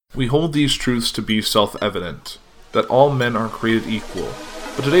We hold these truths to be self-evident, that all men are created equal,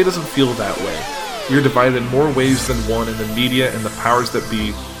 but today doesn't feel that way. We are divided in more ways than one, and the media and the powers that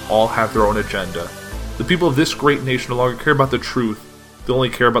be all have their own agenda. The people of this great nation no longer care about the truth, they only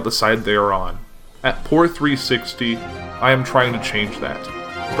care about the side they are on. At Poor 360, I am trying to change that.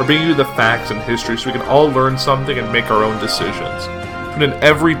 We're bringing you the facts and history so we can all learn something and make our own decisions. Tune in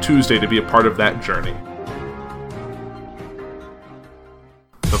every Tuesday to be a part of that journey.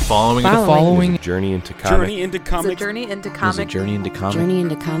 The following is a journey into comics. Journey into comics. It's a journey into comics. It's a journey into comics. Journey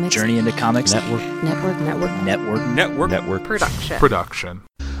into comics. Journey into comics. Network. Production.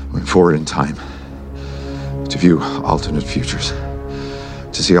 Went forward in time to view alternate futures,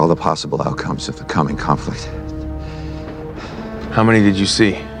 to see all the possible outcomes of the coming conflict. How many did you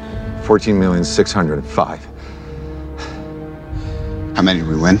see? 14,605,000. How many did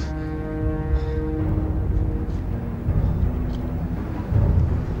we win?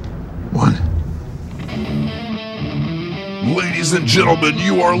 One. Ladies and gentlemen,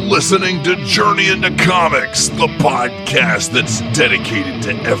 you are listening to Journey into Comics, the podcast that's dedicated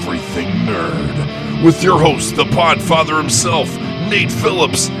to everything nerd. With your host, the Podfather himself, Nate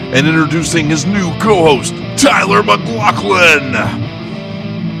Phillips, and introducing his new co-host, Tyler McLaughlin.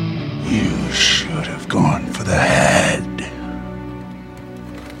 You should have gone for the head.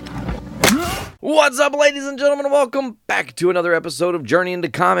 What's up, ladies and gentlemen? Welcome back to another episode of Journey into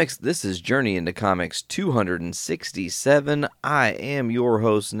Comics. This is Journey into Comics 267. I am your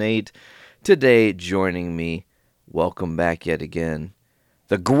host, Nate. Today, joining me, welcome back yet again,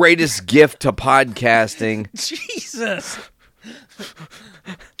 the greatest gift to podcasting. Jesus.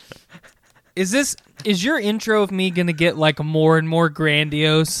 Is your intro of me gonna get like more and more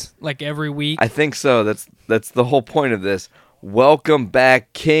grandiose like every week? I think so. That's the whole point of this. Welcome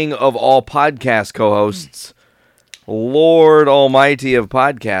back, king of all podcast co-hosts, Lord Almighty of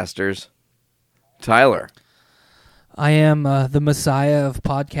podcasters, Tyler. I am the Messiah of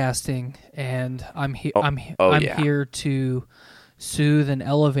podcasting, and I'm here to soothe and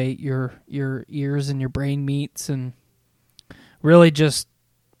elevate your ears and your brain meats, and really just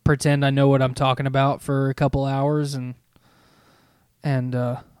pretend I know what I'm talking about for a couple hours, and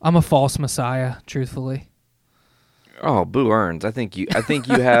I'm a false Messiah, truthfully. Oh, boo earns. I think you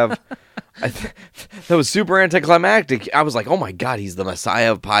have. That was super anticlimactic. I was like, oh my god, he's the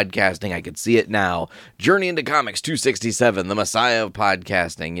Messiah of podcasting. I could see it now. Journey into Comics 267, the Messiah of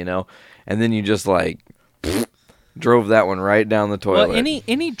podcasting. You know, and then you just like drove that one right down the toilet. Well,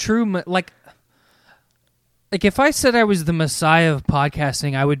 any true like if I said I was the Messiah of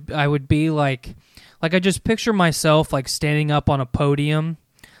podcasting, I would be like I just picture myself like standing up on a podium,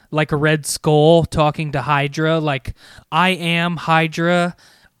 like a Red Skull talking to Hydra, like, I am Hydra,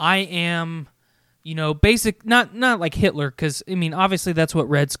 I am, basic, not like Hitler, because, I mean, obviously that's what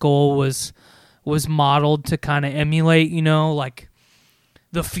Red Skull was modeled to kind of emulate, like,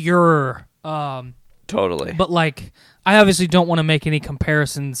 the Fuhrer. Totally. But, like, I obviously don't want to make any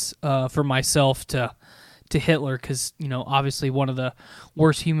comparisons for myself to Hitler, because, obviously one of the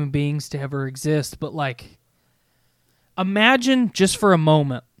worst human beings to ever exist, but, like, imagine just for a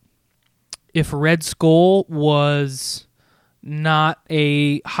moment, if Red Skull was not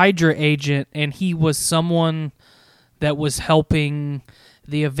a Hydra agent and he was someone that was helping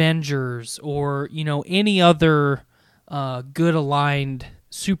the Avengers or, any other good aligned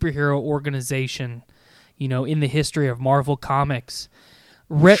superhero organization, in the history of Marvel Comics,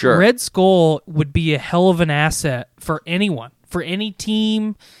 Red Skull would be a hell of an asset for anyone, for any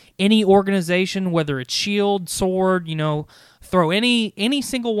team, any organization, whether it's S.H.I.E.L.D., S.W.O.R.D., throw any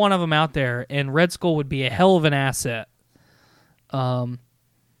single one of them out there, and Red Skull would be a hell of an asset. I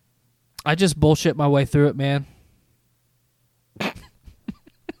just bullshit my way through it, man.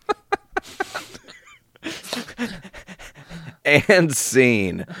 And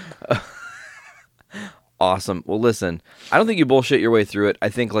scene. Awesome. Well, listen, I don't think you bullshit your way through it. I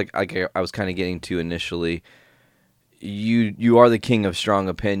think, like I was kind of getting to initially, you are the king of strong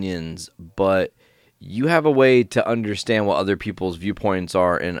opinions, but you have a way to understand what other people's viewpoints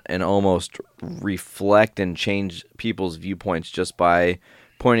are and almost reflect and change people's viewpoints just by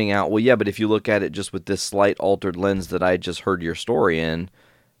pointing out, well, yeah, but if you look at it just with this slight altered lens that I just heard your story in,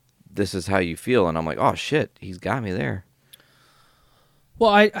 this is how you feel. And I'm like, oh, shit, he's got me there. Well,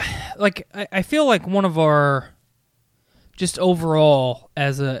 I feel like one of our, just overall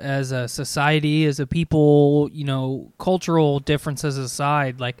as a society, as a people, cultural differences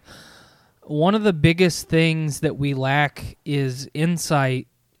aside, like, one of the biggest things that we lack is insight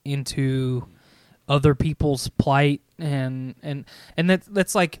into other people's plight, and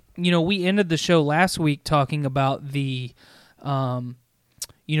that's like, we ended the show last week talking about the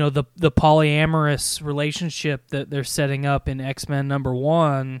the polyamorous relationship that they're setting up in X-Men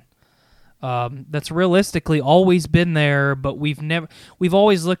 #1. That's realistically always been there, but we've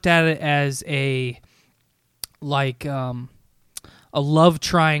always looked at it as a love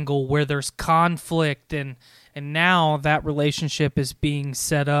triangle where there's conflict, and now that relationship is being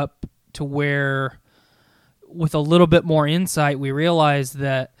set up to where, with a little bit more insight, we realize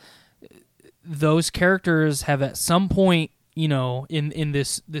that those characters have at some point, in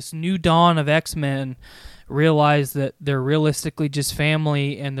this new dawn of X-Men, realize that they're realistically just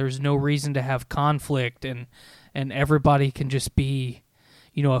family, and there's no reason to have conflict, and everybody can just be,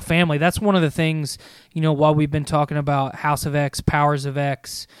 a family. That's one of the things, while we've been talking about House of X, Powers of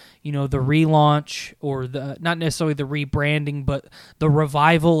X, the relaunch, or not necessarily the rebranding, but the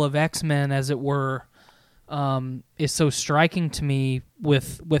revival of X-Men, as it were, is so striking to me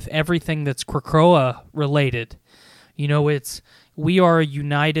with everything that's Krakoa related. We are a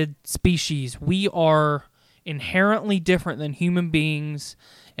united species. We are inherently different than human beings,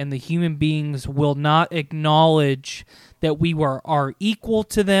 and the human beings will not acknowledge that we are equal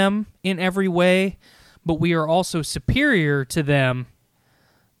to them in every way, but we are also superior to them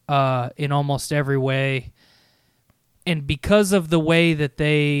in almost every way. And because of the way that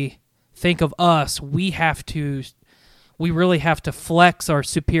they think of us, we really have to flex our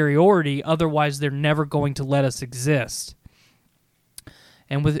superiority, otherwise they're never going to let us exist.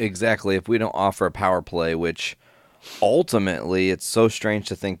 And exactly, if we don't offer a power play, which ultimately, it's so strange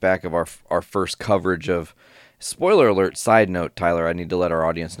to think back of our first coverage of. Spoiler alert, side note, Tyler, I need to let our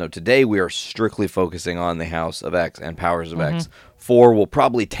audience know. Today we are strictly focusing on the House of X and Powers of X. 4 will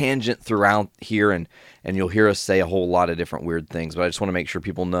probably tangent throughout here, and you'll hear us say a whole lot of different weird things, but I just want to make sure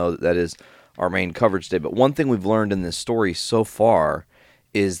people know that is our main coverage today. But one thing we've learned in this story so far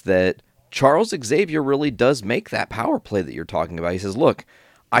is that Charles Xavier really does make that power play that you're talking about. He says, look,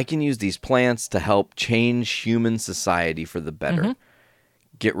 I can use these plants to help change human society for the better.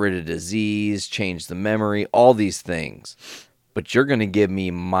 Get rid of disease, change the memory, all these things. But you're going to give me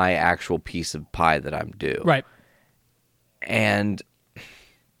my actual piece of pie that I'm due. Right. And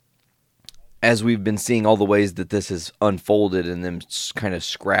as we've been seeing all the ways that this has unfolded and them kind of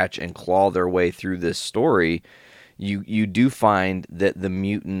scratch and claw their way through this story, you do find that the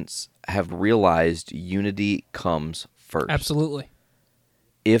mutants have realized unity comes first. Absolutely.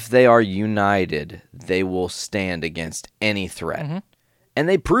 If they are united, they will stand against any threat. And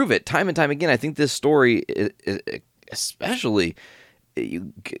they prove it time and time again. I think this story, especially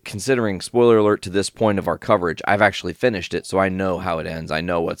considering, spoiler alert to this point of our coverage, I've actually finished it, so I know how it ends. I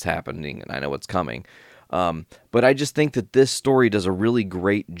know what's happening, and I know what's coming. But I just think that this story does a really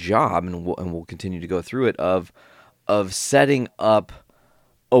great job, and we'll continue to go through it, of setting up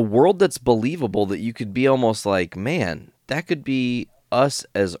a world that's believable, that you could be almost like, man, that could be us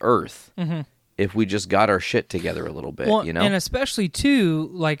as Earth. If we just got our shit together a little bit, and especially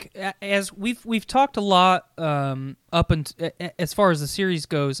too, like as we've talked a lot as far as the series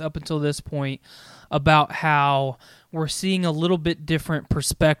goes up until this point, about how we're seeing a little bit different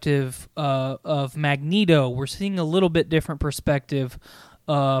perspective of Magneto. We're seeing a little bit different perspective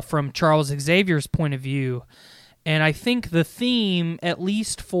from Charles Xavier's point of view, and I think the theme, at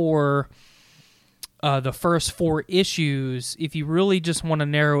least for the first 4 issues, if you really just want to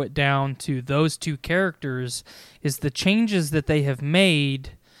narrow it down to those 2 characters, is the changes that they have made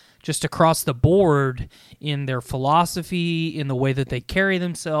just across the board in their philosophy, in the way that they carry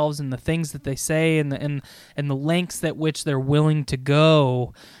themselves, and the things that they say, and the lengths at which they're willing to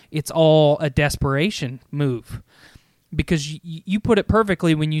go. It's all a desperation move. Because you put it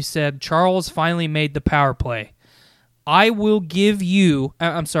perfectly when you said Charles finally made the power play. We will give you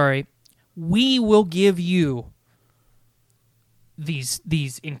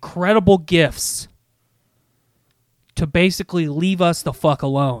these incredible gifts to basically leave us the fuck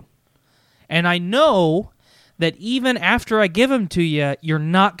alone. And I know that even after I give them to you, you're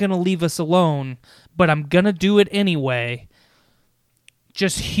not going to leave us alone, but I'm going to do it anyway.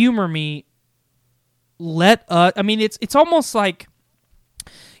 Just humor me. It's almost like,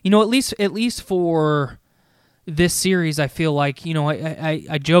 at least for this series, I feel like,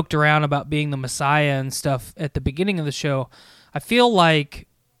 I joked around about being the Messiah and stuff at the beginning of the show. I feel like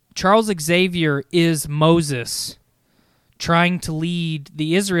Charles Xavier is Moses trying to lead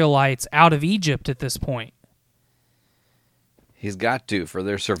the Israelites out of Egypt at this point. He's got to, for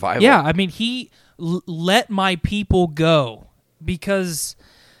their survival. Yeah, he let my people go. Because,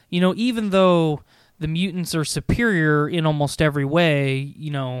 even though the mutants are superior in almost every way,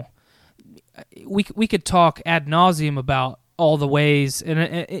 we could talk ad nauseum about all the ways,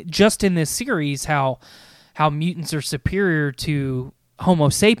 and just in this series, how mutants are superior to Homo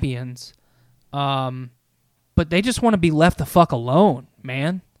sapiens, but they just want to be left the fuck alone,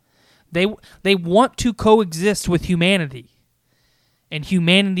 man. They want to coexist with humanity, and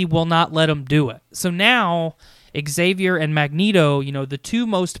humanity will not let them do it. So now Xavier and Magneto, the two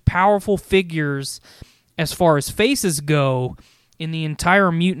most powerful figures as far as faces go in the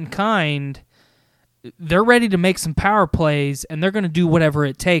entire mutant kind, they're ready to make some power plays, and they're going to do whatever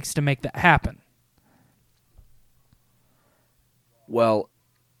it takes to make that happen. Well,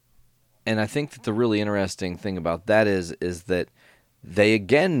 and I think that the really interesting thing about that is that they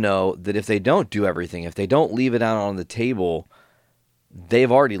again know that if they don't do everything, if they don't leave it out on the table,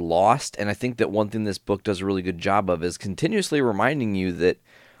 they've already lost. And I think that one thing this book does a really good job of is continuously reminding you that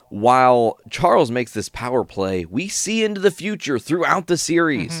while Charles makes this power play, we see into the future throughout the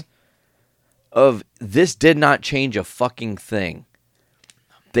series of this did not change a fucking thing.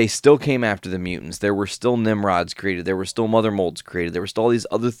 They still came after the mutants. There were still Nimrods created. There were still Mother Molds created. There were still all these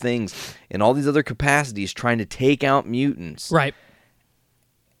other things in all these other capacities trying to take out mutants. Right.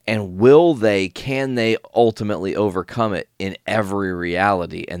 And can they ultimately overcome it in every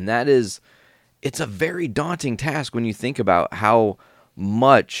reality? And it's a very daunting task when you think about how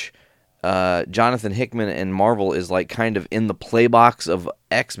much Jonathan Hickman and Marvel is like kind of in the playbox of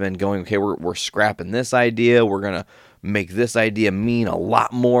X-Men going, okay, we're scrapping this idea. We're going to make this idea mean a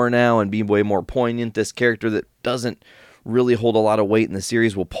lot more now and be way more poignant. This character that doesn't really hold a lot of weight in the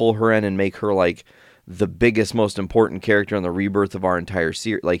series, will pull her in and make her like the biggest, most important character in the rebirth of our entire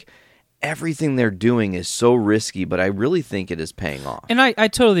series. Like, everything they're doing is so risky, but I really think it is paying off. And I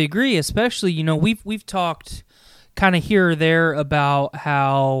totally agree, especially, we've talked kind of here or there about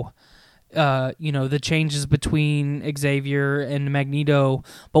how, the changes between Xavier and Magneto,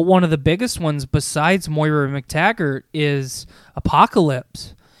 but one of the biggest ones besides Moira McTaggart is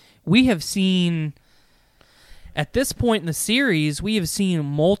Apocalypse. We have seen, at this point in the series, we have seen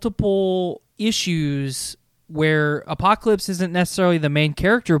multiple issues where Apocalypse isn't necessarily the main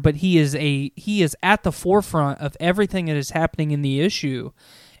character, but he is at the forefront of everything that is happening in the issue,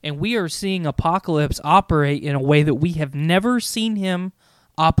 and we are seeing Apocalypse operate in a way that we have never seen him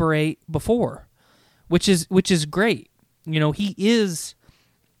operate before, which is great. He is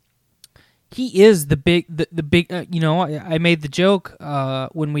the big. I made the joke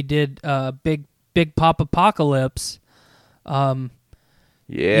when we did Big Pop Apocalypse.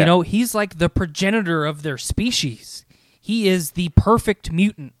 Yeah. He's like the progenitor of their species. He is the perfect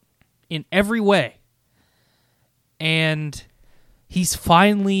mutant in every way. And he's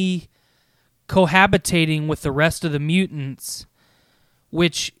finally cohabitating with the rest of the mutants,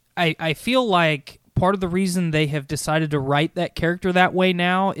 which I feel like part of the reason they have decided to write that character that way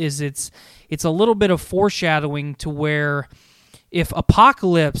now is it's a little bit of foreshadowing to where if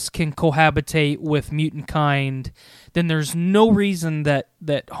Apocalypse can cohabitate with mutant kind, then there's no reason that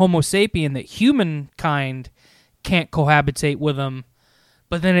Homo sapien, that humankind, can't cohabitate with them.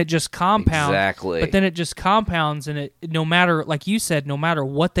 But then it just compounds. Exactly. But then it just compounds, and no matter, like you said, no matter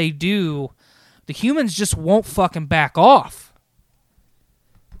what they do, the humans just won't fucking back off.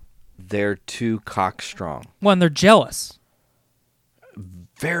 They're too cockstrong. Well, and they're jealous.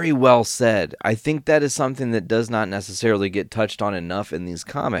 Very well said. I think that is something that does not necessarily get touched on enough in these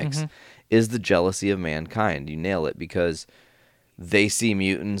comics, is the jealousy of mankind. You nail it, because they see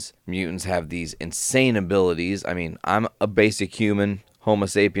mutants. Mutants have these insane abilities. I mean, I'm a basic human, Homo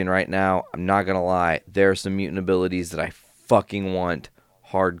sapien right now. I'm not going to lie. There are some mutant abilities that I fucking want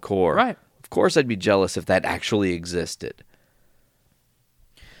hardcore. Right. Of course I'd be jealous if that actually existed.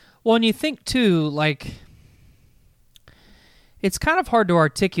 Well, and you think, too, like, it's kind of hard to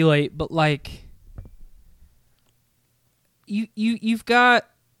articulate, but, like, you've got,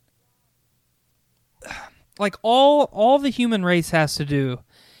 like, all the human race has to do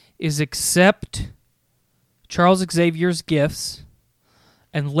is accept Charles Xavier's gifts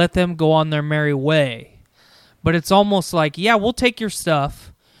and let them go on their merry way. But it's almost like, yeah, we'll take your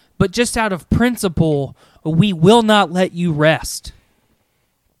stuff, but just out of principle, we will not let you rest.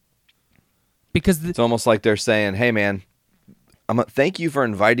 Because it's almost like they're saying, hey, man, thank you for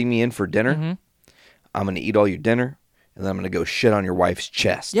inviting me in for dinner. I'm going to eat all your dinner, and then I'm going to go shit on your wife's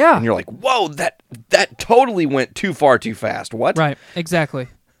chest. Yeah. And you're like, whoa, that totally went too far too fast. What? Right, exactly.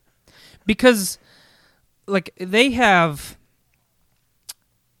 Because, like, they have,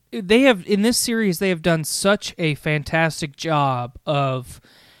 in this series, they have done such a fantastic job of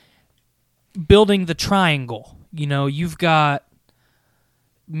building the triangle. You've got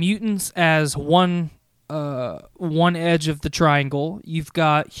mutants as one edge of the triangle. You've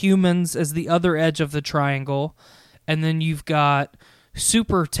got humans as the other edge of the triangle, and then you've got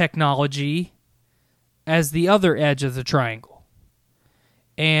super technology as the other edge of the triangle.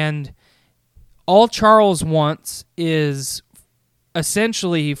 And all Charles wants is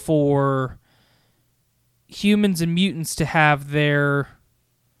essentially for humans and mutants to have their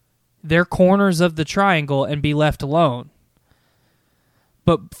corners of the triangle and be left alone.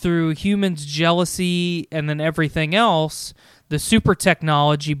 But through humans' jealousy and then everything else, the super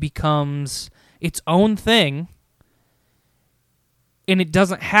technology becomes its own thing, and it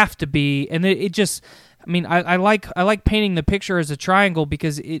doesn't have to be. And it just, I mean, I like painting the picture as a triangle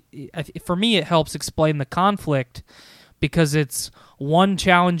because for me it helps explain the conflict, because it's one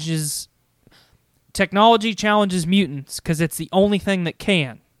challenges technology challenges mutants because it's the only thing that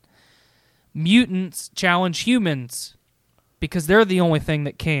can. Mutants challenge humans because they're the only thing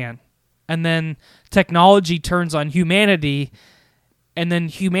that can. And then technology turns on humanity, and then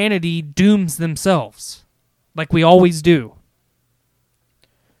humanity dooms themselves, like we always do.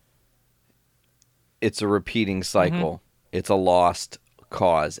 It's a repeating cycle. Mm-hmm. It's a lost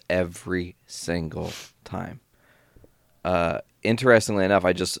cause every single time. Interestingly enough,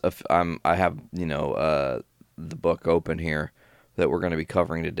 I have the book open here that we're going to be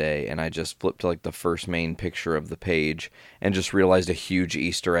covering today, and I just flipped to like the first main picture of the page and just realized a huge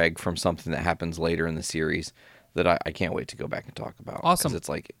Easter egg from something that happens later in the series that I can't wait to go back and talk about. Awesome. 'Cause it's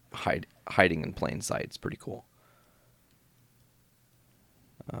like hiding in plain sight. It's pretty cool.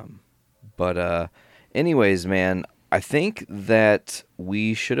 But anyways, man, I think that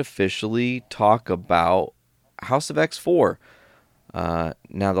we should officially talk about House of X4.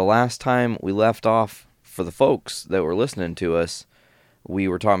 Now, the last time we left off, for the folks that were listening to us, we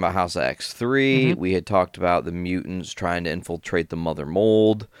were talking about House of X3. Mm-hmm. We had talked about the mutants trying to infiltrate the Mother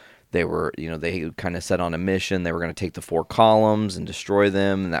Mold. They were, they kind of set on a mission. They were going to take the 4 columns and destroy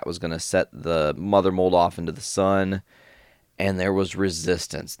them, and that was going to set the Mother Mold off into the sun. And there was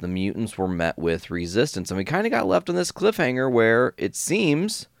resistance. The mutants were met with resistance. And we kind of got left on this cliffhanger where it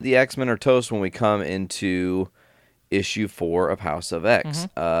seems the X-Men are toast when we come into issue 4 of House of X.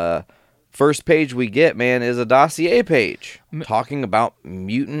 Mm-hmm. First page we get, man, is a dossier page talking about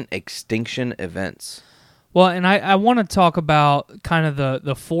mutant extinction events. Well, and I want to talk about kind of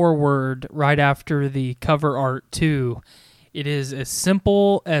the foreword right after the cover art, too. It is as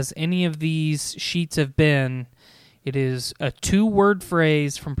simple as any of these sheets have been. It is a 2-word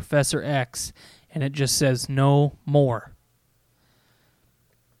phrase from Professor X, and it just says, "No more."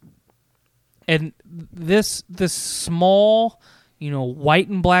 And this small, white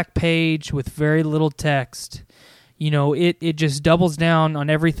and black page with very little text, it just doubles down on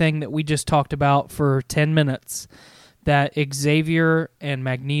everything that we just talked about for 10 minutes, that Xavier and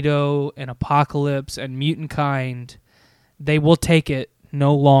Magneto and Apocalypse and Mutant Kind, they will take it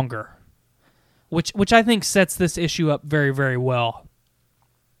no longer. Which I think sets this issue up very, very well.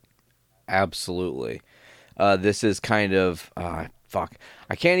 Absolutely. This is kind of... I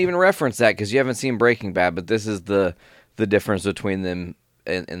can't even reference that because you haven't seen Breaking Bad, but this is the difference between them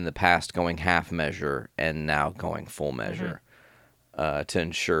in the past going half measure and now going full measure to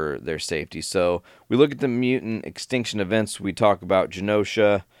ensure their safety. So we look at the mutant extinction events. We talk about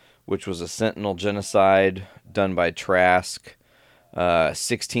Genosha, which was a Sentinel genocide done by Trask.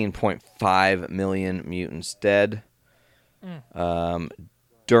 16.5 million mutants dead.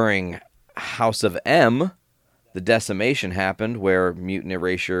 During House of M, the decimation happened, where mutant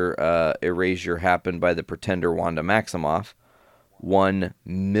erasure happened by the Pretender Wanda Maximoff. 1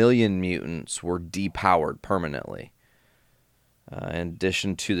 million mutants were depowered permanently. In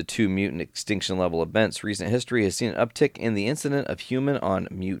addition to the 2 mutant extinction level events, recent history has seen an uptick in the incident of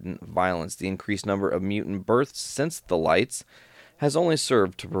human-on-mutant violence. The increased number of mutant births since the Lights has only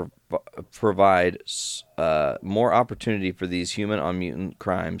served to provide more opportunity for these human-on-mutant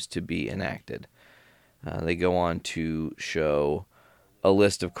crimes to be enacted. They go on to show a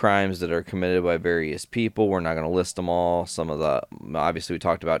list of crimes that are committed by various people. We're not going to list them all. Obviously, we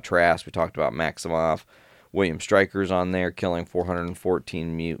talked about Trask, we talked about Maximoff. William Stryker's on there, killing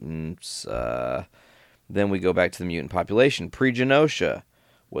 414 mutants. Then we go back to the mutant population. Pre-Genosha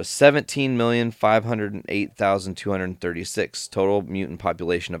was 17,508,236. Total mutant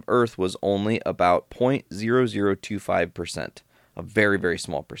population of Earth was only about 0.0025%, a very, very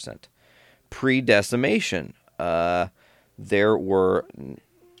small percent. Pre-decimation, there were...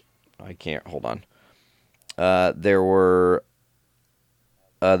 the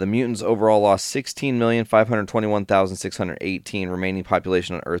mutants overall lost 16,521,618. Remaining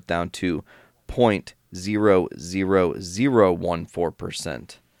population on Earth down to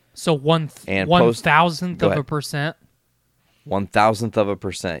 0.00014%. So 1,000th of a percent? 1,000th of a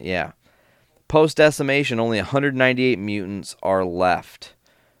percent, yeah. Post-decimation, only 198 mutants are left.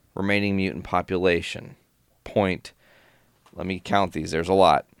 Remaining mutant population, Let me count these. There's a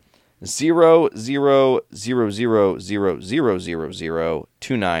lot.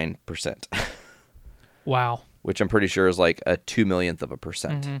 0.000000029%. Wow. Which I'm pretty sure is like a 2/millionth of a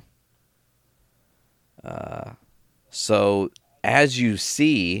percent. So as you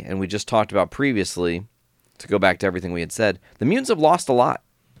see, and we just talked about previously, to go back to everything we had said, the mutants have lost a lot.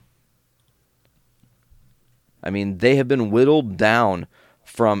 I mean, they have been whittled down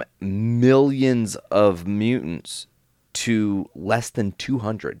from millions of mutants to less than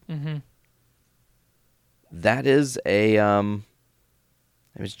 200. That is it's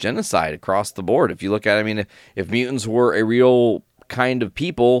genocide across the board. If you look at it, I mean, if mutants were a real kind of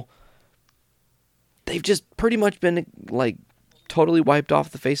people, they've just pretty much been like totally wiped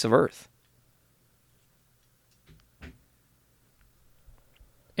off the face of Earth.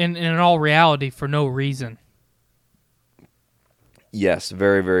 And in all reality, for no reason. Yes,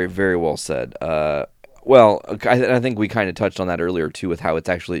 very, very, very well said. Well, I think we kind of touched on that earlier, too, with how it's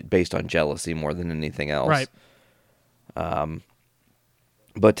actually based on jealousy more than anything else. Right.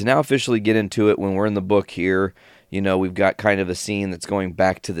 But to now officially get into it, when we're in the book here, we've got kind of a scene that's going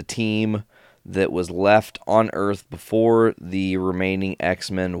back to the team that was left on Earth before the remaining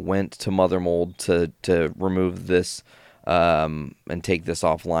X-Men went to Mother Mold to remove this and take this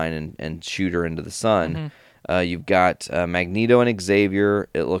offline and shoot her into the sun. You've got Magneto and Xavier.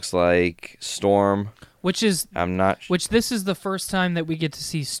 It looks like Storm. Which this is the first time that we get to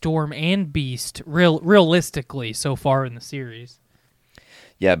see Storm and Beast realistically so far in the series.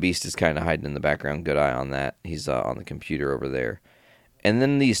 Yeah, Beast is kind of hiding in the background. Good eye on that. He's on the computer over there. And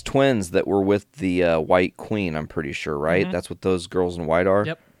then these twins that were with the White Queen, I'm pretty sure, right? That's what those girls in white are?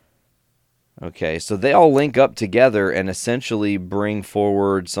 Yep. Okay, so they all link up together and essentially bring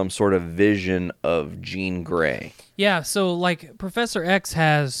forward some sort of vision of Jean Grey. Yeah, so like Professor X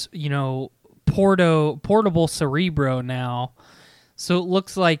has, portable Cerebro now. So it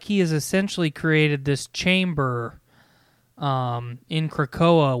looks like he has essentially created this chamber in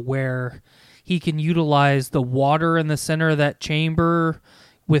Krakoa where he can utilize the water in the center of that chamber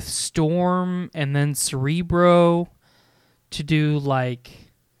with Storm and then Cerebro to do like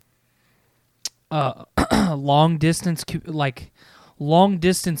long distance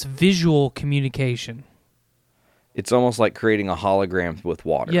visual communication. It's almost like creating a hologram with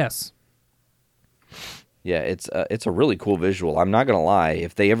water. Yes. Yeah, it's a really cool visual. I'm not gonna lie.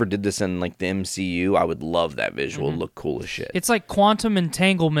 If they ever did this in like the MCU, I would love that visual. It'd look cool as shit. It's like quantum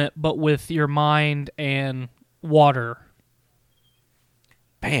entanglement, but with your mind and water.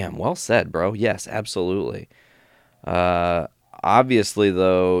 Bam! Well said, bro. Yes, absolutely. Obviously,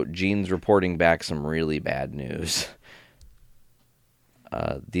 though, Jean's reporting back some really bad news.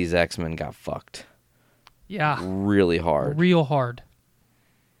 These X-Men got fucked. Yeah. Really hard. Real hard.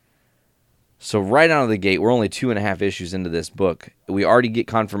 So right out of the gate, we're only 2.5 issues into this book. We already get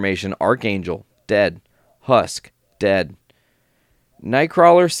confirmation. Archangel, dead. Husk, dead.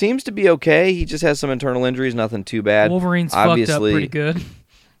 Nightcrawler seems to be okay. He just has some internal injuries, nothing too bad. Wolverine's fucked up pretty good.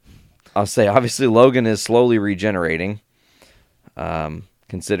 I'll say, obviously, Logan is slowly regenerating,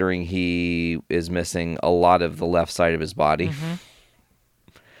 considering he is missing a lot of the left side of his body.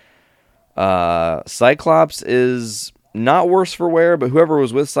 Cyclops is not worse for wear, but whoever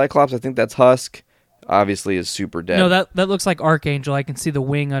was with Cyclops, I think that's Husk, obviously is super dead. No, that looks like Archangel. I can see the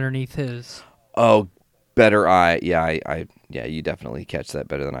wing underneath his. Oh, better eye. Yeah, you definitely catch that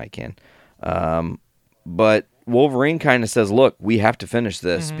better than I can. But Wolverine kind of says, look, we have to finish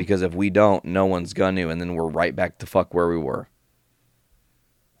this because if we don't, no one's going to, and then we're right back to fuck where we were.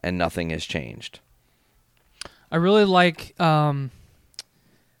 And nothing has changed. I really like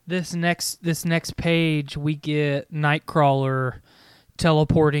this next page. We get Nightcrawler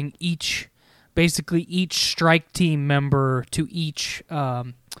teleporting each strike team member to each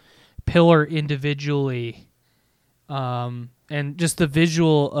pillar individually, and just the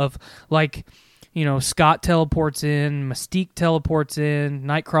visual of like, Scott teleports in, Mystique teleports in,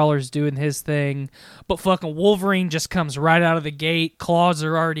 Nightcrawler's doing his thing, but fucking Wolverine just comes right out of the gate. Claws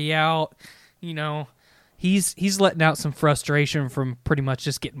are already out. He's letting out some frustration from pretty much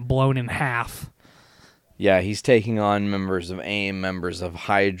just getting blown in half. Yeah, he's taking on members of AIM, members of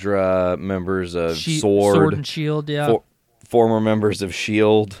Hydra, members of Sword and Shield, yeah. Former members of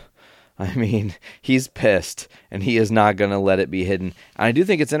Shield. I mean, he's pissed, and he is not going to let it be hidden. And I do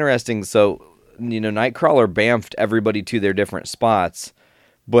think it's interesting. So, Nightcrawler bamfed everybody to their different spots,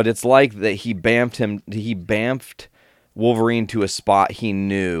 but it's like that he bamfed Wolverine to a spot he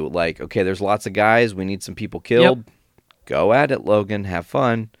knew. Like, okay, there's lots of guys. We need some people killed. Yep. Go at it, Logan. Have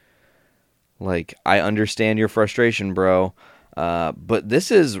fun. Like, I understand your frustration, bro. But this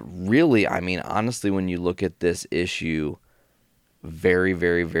is really, I mean, honestly, when you look at this issue, very,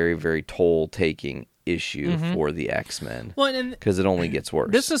 very, very, very toll-taking issue for the X-Men. Well, and because it only gets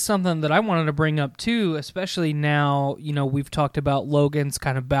worse. this is something that I wanted to bring up too, especially now, we've talked about Logan's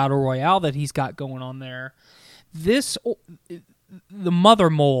kind of battle royale that he's got going on there. The Mother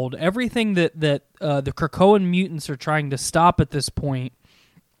Mold, everything that the Krakoan mutants are trying to stop at this point,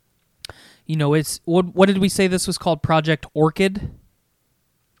 it's, what did we say this was called? Project Orchid?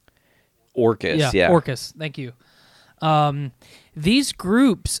 Orcus, yeah. Orcus, thank you. These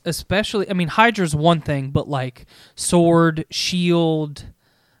groups, especially, I mean, Hydra's one thing, but like Sword, Shield,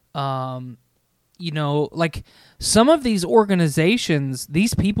 like some of these organizations,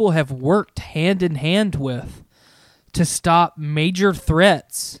 these people have worked hand in hand with to stop major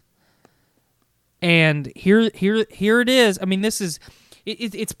threats. And here it is. I mean, this is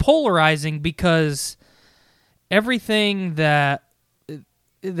it's polarizing because everything that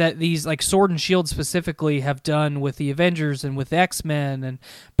these like Sword and Shield specifically have done with the Avengers and with X-Men and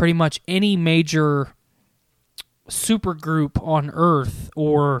pretty much any major super group on Earth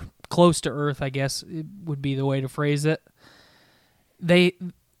or close to Earth, I guess it would be the way to phrase it. They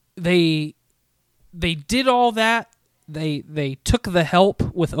did all that. They took the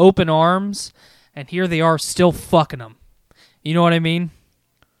help with open arms, and here they are still fucking them. You know what I mean?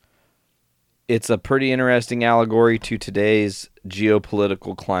 It's a pretty interesting allegory to today's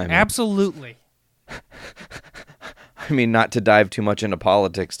geopolitical climate. Absolutely. I mean, not to dive too much into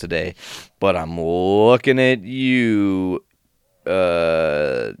politics today, but I'm looking at you,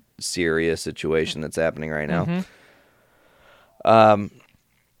 Syria situation that's happening right now.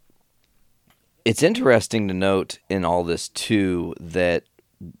 It's interesting to note in all this, too, that,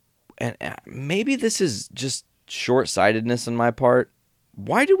 and maybe this is just short-sightedness on my part,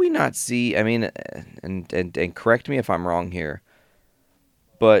 why do we not see, I mean, and correct me if I'm wrong here,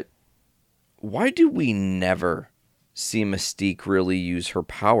 but why do we never see Mystique really use her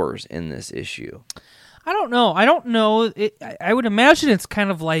powers in this issue? I don't know. I would imagine it's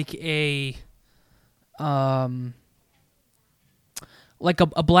kind of like a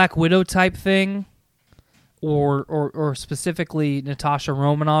Black Widow type thing, or specifically Natasha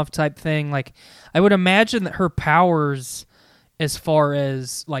Romanoff type thing. Like, I would imagine that her powers, as far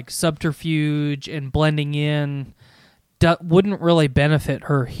as like subterfuge and blending in, wouldn't really benefit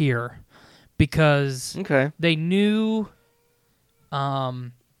her here, because they knew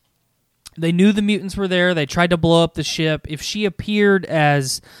the mutants were there. They tried to blow up the ship. If she appeared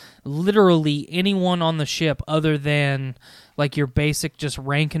as literally anyone on the ship other than like your basic just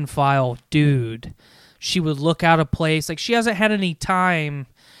rank and file dude, she would look out of place. Like, she hasn't had any time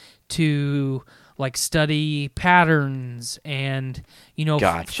to like study patterns and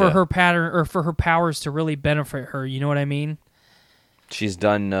for her pattern or for her powers to really benefit her. You know what I mean? She's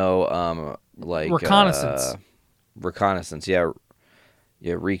done no reconnaissance. Reconnaissance, yeah,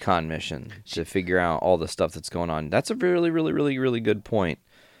 recon mission to figure out all the stuff that's going on. That's a really, really, really, really good point.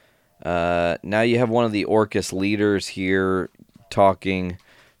 Now you have one of the Orcus leaders here talking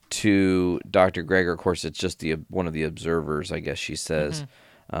to Dr. Gregor. Of course, it's just one of the observers, I guess she says.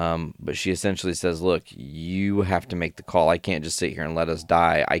 But she essentially says, look, you have to make the call. I can't just sit here and let us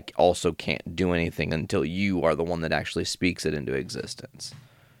die. I also can't do anything until you are the one that actually speaks it into existence.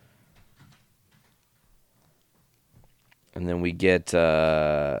 And then we get,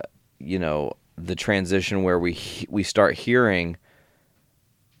 the transition where we start hearing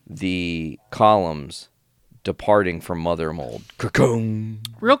the columns departing from Mother Mold.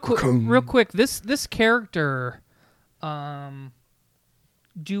 Real quick, this character,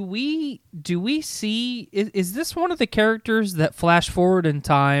 do we see, is this one of the characters that flash forward in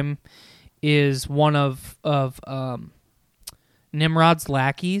time is one of Nimrod's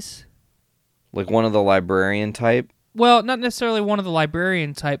lackeys? Like one of the librarian type? Well, not necessarily one of the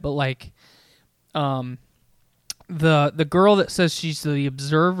librarian type, but like the girl that says she's the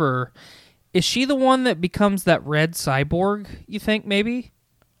observer, is she the one that becomes that red cyborg, you think, maybe?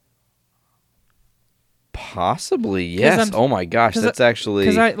 Possibly, yes. Oh my gosh, that's actually...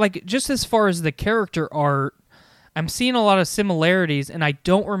 Because I, like, just as far as the character art, I'm seeing a lot of similarities, and I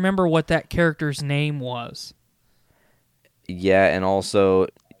don't remember what that character's name was. Yeah, and also,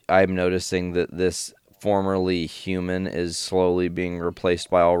 I'm noticing that this formerly human is slowly being replaced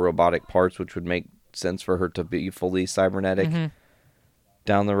by all robotic parts, which would make sense for her to be fully cybernetic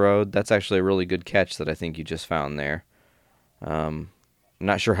down the road. That's actually a really good catch that I think you just found there. I'm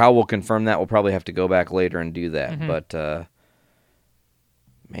not sure how we'll confirm that. We'll probably have to go back later and do that. But,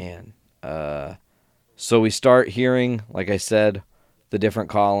 so we start hearing, like I said, the different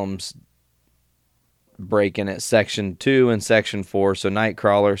columns breaking at Section 2 and Section 4. So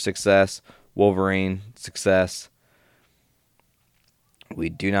Nightcrawler, success. Wolverine, success. We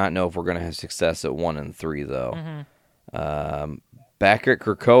do not know if we're going to have success at 1 and 3, though. Back at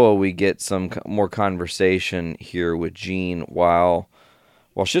Krakoa, we get some more conversation here with Jean while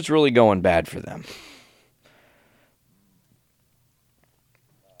shit's really going bad for them.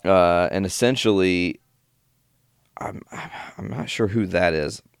 And essentially, I'm not sure who that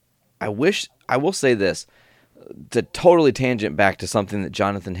is. I will say this, to totally tangent back to something that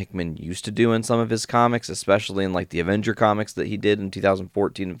Jonathan Hickman used to do in some of his comics, especially in like the Avenger comics that he did in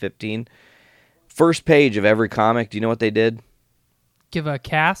 2014 and 15. First page of every comic, do you know what they did? Give a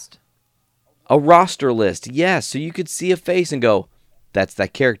cast? A roster list, yes. So you could see a face and go, that's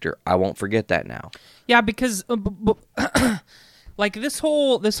that character. I won't forget that now. Yeah, because like this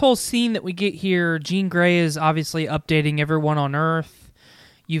whole scene that we get here, Jean Grey is obviously updating everyone on Earth.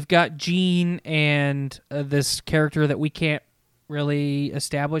 You've got Jean and this character that we can't really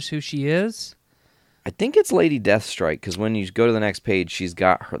establish who she is. I think it's Lady Deathstrike, because when you go to the next page, she's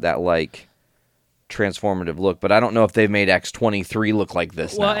got her that like transformative look, but I don't know if they've made X-23 look like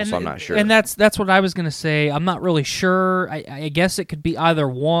this now, so I'm not sure. And that's what I was going to say. I'm not really sure. I guess it could be either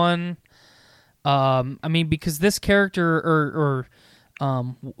one. I mean, because this character or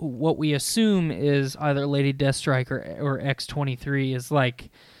what we assume is either Lady Deathstrike or X-23 is like,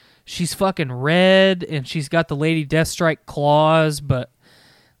 she's fucking red and she's got the Lady Deathstrike claws, but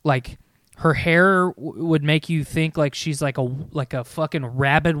like her hair would make you think like she's like a fucking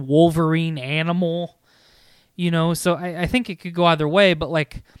rabid Wolverine animal, you know? So I think it could go either way, but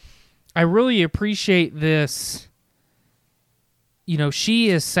like, I really appreciate this. You know, she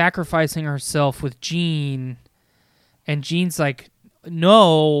is sacrificing herself with Jean, and Jean's like,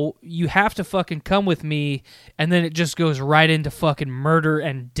 no, you have to fucking come with me, and then it just goes right into fucking murder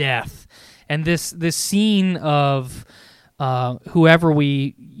and death. And this scene of whoever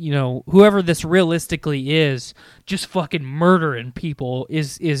this realistically is, just fucking murdering people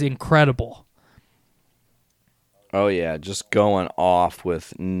is incredible. Oh yeah, just going off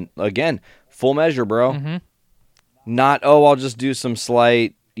with, again, full measure, bro. Mm-hmm. Not, I'll just do some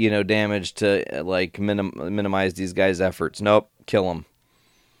slight, damage to like minimize these guys' efforts. Nope, kill them.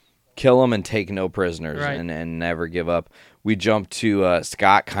 Kill them and take no prisoners, right. and never give up. We jump to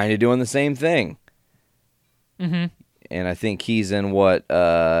Scott kind of doing the same thing. Mm-hmm. And I think he's in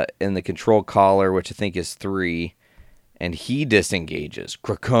in the control collar, which I think is 3, and he disengages.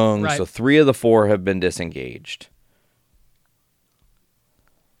 Krakung, right. So 3 of the 4 have been disengaged.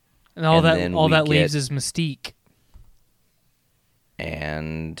 And all that leaves is Mystique.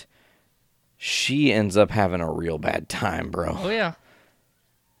 And she ends up having a real bad time, bro. Oh, yeah.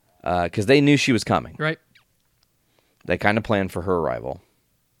 Because they knew she was coming. Right. They kind of planned for her arrival.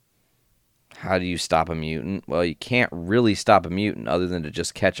 How do you stop a mutant? Well, you can't really stop a mutant other than to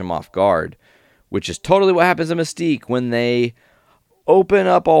just catch them off guard, which is totally what happens to Mystique when they open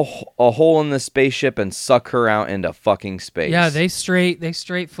up a hole in the spaceship and suck her out into fucking space. Yeah, they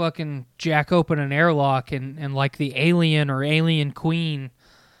straight fucking jack open an airlock and like the Alien or Alien Queen,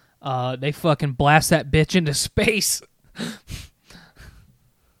 they fucking blast that bitch into space.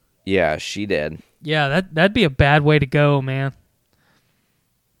 Yeah, she did. Yeah, that'd be a bad way to go, man.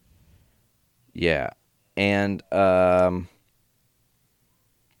 Yeah, and let's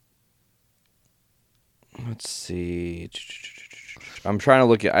see. I'm trying to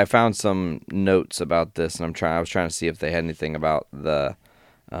look at. I found some notes about this, and I was trying to see if they had anything about the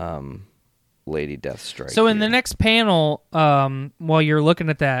Lady Deathstrike. So in the next panel, while you're looking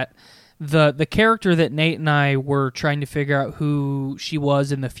at that, the character that Nate and I were trying to figure out who she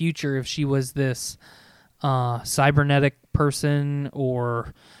was in the future, if she was this cybernetic person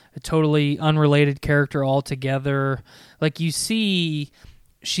or a totally unrelated character altogether. Like, you see,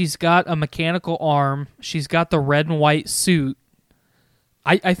 she's got a mechanical arm. She's got the red and white suit.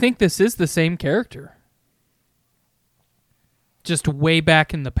 I think this is the same character. Just way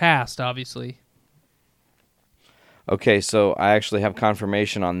back in the past, obviously. Okay, so I actually have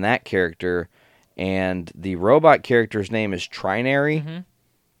confirmation on that character, and the robot character's name is Trinary.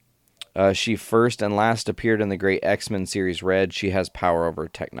 Mm-hmm. She first and last appeared in the Great X-Men series Red. She has power over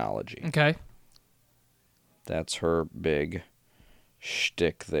technology. Okay. That's her big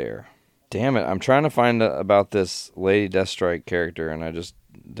shtick there. Damn it, I'm trying to find about this Lady Deathstrike character, and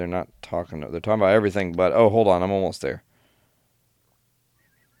they're not talking. They're talking about everything, but, hold on, I'm almost there.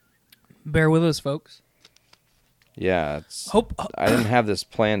 Bear with us, folks. Yeah, I didn't have this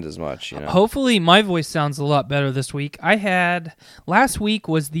planned as much, Hopefully my voice sounds a lot better this week. Last week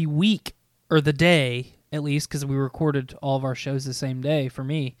was the week, or the day, at least, because we recorded all of our shows the same day for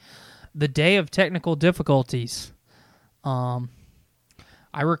me. The day of technical difficulties.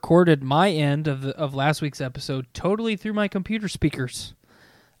 I recorded my end of last week's episode totally through my computer speakers.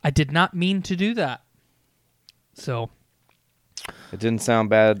 I did not mean to do that. So It didn't sound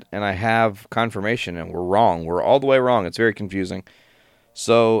bad, and I have confirmation, and we're wrong. We're all the way wrong. It's very confusing.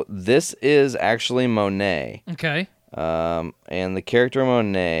 So this is actually Monet. okay. And the character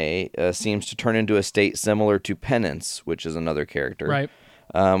Monet seems to turn into a state similar to Penance, which is another character. Right.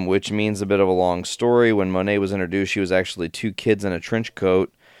 Which means a bit of a long story. When Monet was introduced, she was actually 2 kids in a trench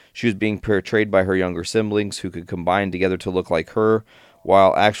coat. She was being portrayed by her younger siblings who could combine together to look like her,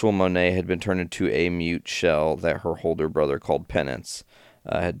 while actual Monet had been turned into a mute shell that her older brother called Penance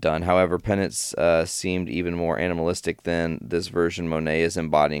had done. However, Penance seemed even more animalistic than this version Monet is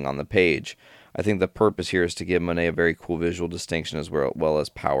embodying on the page. I think the purpose here is to give Monet a very cool visual distinction as well as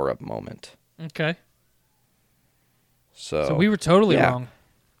power-up moment. Okay. So we were totally yeah. wrong.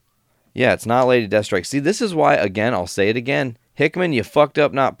 Yeah, it's not Lady Deathstrike. See, this is why, again, I'll say it again. Hickman, you fucked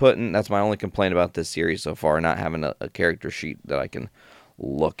up not putting... That's my only complaint about this series so far, not having a character sheet that I can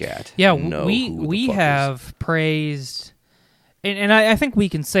look at. Yeah, know we who the we fuck have praised, and I think we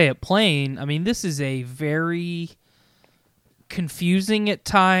can say it plain. I mean, this is a very confusing at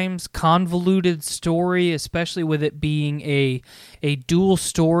times, convoluted story, especially with it being a dual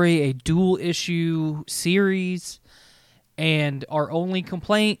story, a dual issue series. And our only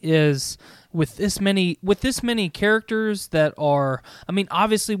complaint is with this many characters that are. I mean,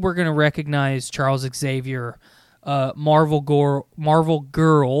 obviously we're going to recognize Charles Xavier, Marvel Girl,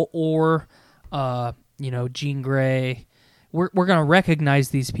 or Jean Grey. We're going to recognize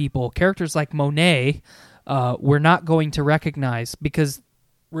these people. Characters like Monet, we're not going to recognize because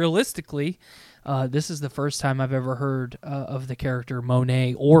realistically, this is the first time I've ever heard of the character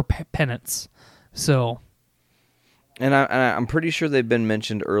Monet or Penance. So. And I'm pretty sure they've been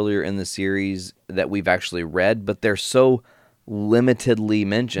mentioned earlier in the series that we've actually read, but they're so limitedly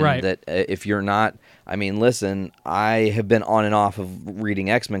mentioned Right. that if you're not... I mean, listen, I have been on and off of reading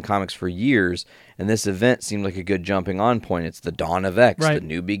X-Men comics for years, and this event seemed like a good jumping on point. It's the Dawn of X, Right. the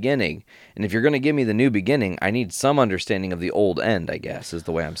new beginning. And if you're going to give me the new beginning, I need some understanding of the old end, I guess, is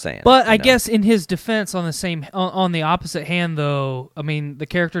the way I'm saying. But I know? guess in his defense, on the opposite hand, though, I mean, the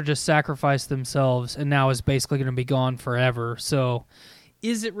character just sacrificed themselves and now is basically going to be gone forever. So,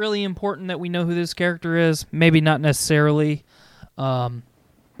 is it really important that we know who this character is? Maybe not necessarily.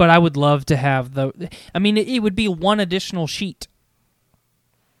 But I would love to have I mean, it would be one additional sheet.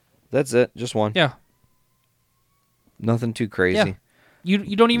 That's it, just one. Yeah. Nothing too crazy. Yeah.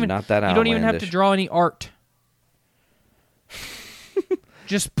 You don't even Not that you don't even have to outlandish. draw any art.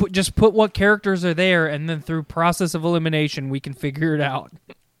 just put what characters are there, and then through process of elimination, we can figure it out.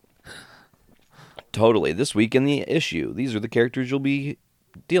 Totally. This week in the issue, these are the characters you'll be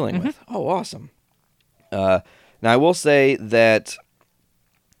dealing Mm-hmm. with. Oh, awesome. Now, I will say that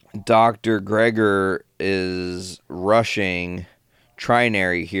Dr. Gregor is rushing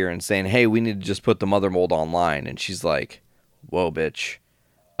Trinary here and saying, hey, we need to just put the mother mold online. And she's like, whoa, bitch.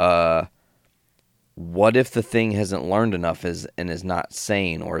 What if the thing hasn't learned enough and is not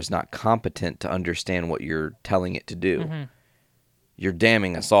sane or is not competent to understand what you're telling it to do? Mm-hmm. You're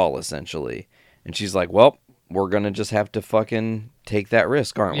damning us all, essentially. And she's like, well, we're going to just have to fucking take that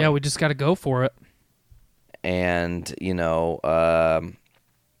risk, aren't we? Yeah, we just got to go for it. And,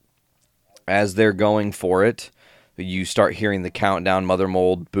 as they're going for it, you start hearing the countdown, Mother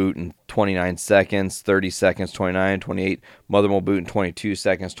Mold boot in 29 seconds, 30 seconds, 29, 28, Mother Mold boot in 22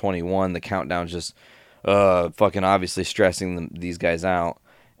 seconds, 21. The countdown's just fucking obviously stressing these guys out.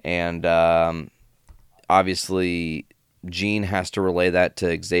 And obviously Jean has to relay that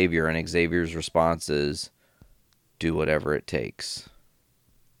to Xavier, and Xavier's response is, do whatever it takes.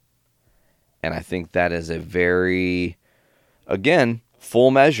 And I think that is a very, again, full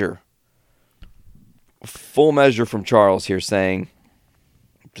measure from Charles here saying,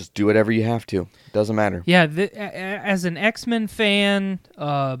 just do whatever you have to. Doesn't matter. Yeah, as an X-Men fan,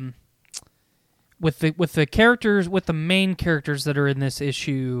 with the characters, with the main characters that are in this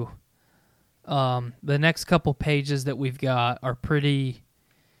issue, the next couple pages that we've got are pretty.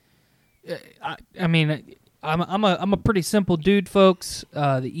 I mean, I'm a pretty simple dude, folks.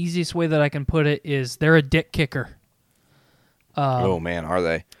 The easiest way that I can put it is they're a dick kicker. Oh man, are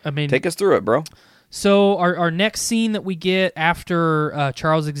they? I mean, take us through it, bro. So our next scene that we get after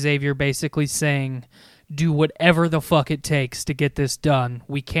Charles Xavier basically saying, do whatever the fuck it takes to get this done.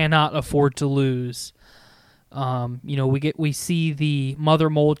 We cannot afford to lose. We see the Mother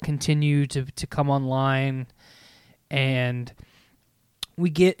Mold continue to come online, and we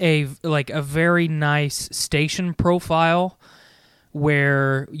get a very nice station profile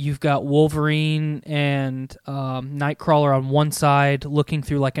where you've got Wolverine and Nightcrawler on one side looking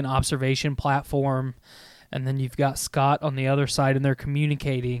through like an observation platform, and then you've got Scott on the other side, and they're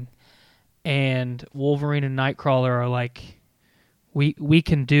communicating, and Wolverine and Nightcrawler are like, we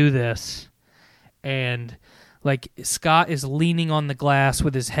can do this. And like Scott is leaning on the glass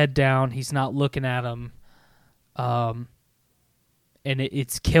with his head down. He's not looking at him. And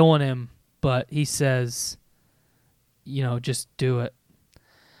it's killing him, but he says, just do it.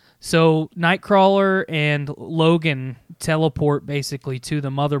 So Nightcrawler and Logan teleport basically to the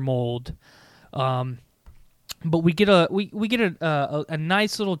Mother Mold. But we get a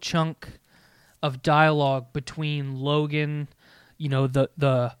nice little chunk of dialogue between Logan,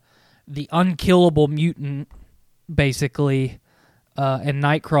 the unkillable mutant, basically, and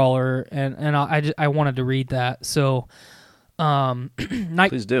Nightcrawler, and I wanted to read that. So,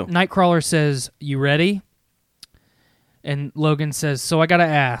 Please do. Nightcrawler says, "You ready?" And Logan says, "So I gotta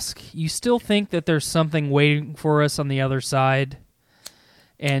ask, you still think that there's something waiting for us on the other side?"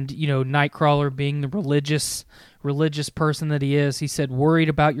 And Nightcrawler, being the religious person that he is, he said, "Worried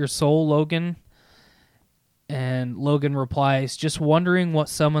about your soul, Logan?" And Logan replies, "Just wondering what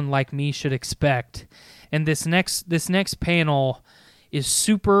someone like me should expect." And this next panel is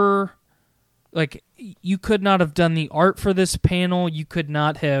super, like, you could not have done the art for this panel. You could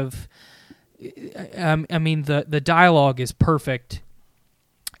not have, the dialogue is perfect.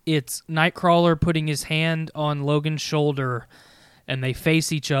 It's Nightcrawler putting his hand on Logan's shoulder, and they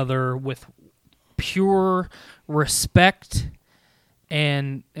face each other with pure respect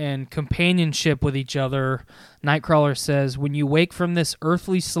and companionship with each other. Nightcrawler says, "When you wake from this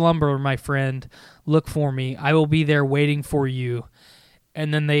earthly slumber, my friend, look for me. I will be there waiting for you."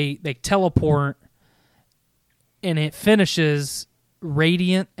 And then they teleport, and it finishes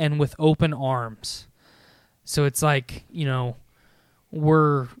radiant and with open arms. So it's like,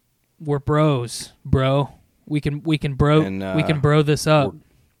 we're bros, bro. We can bro this up.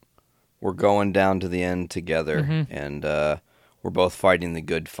 We're going down to the end together, and we're both fighting the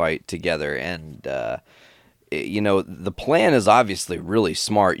good fight together. And the plan is obviously really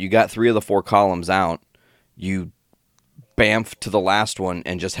smart. You got 3 of the 4 columns out. You bamf to the last one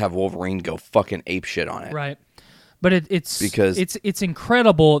and just have Wolverine go fucking apeshit on it. Right. But it's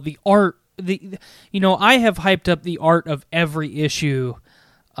incredible, the art. I have hyped up the art of every issue.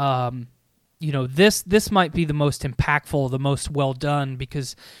 This might be the most impactful, the most well done,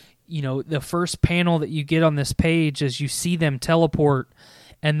 because the first panel that you get on this page is you see them teleport,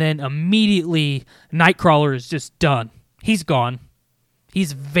 and then immediately Nightcrawler is just done. He's gone.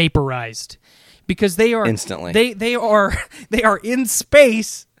 He's vaporized because they are instantly. They are in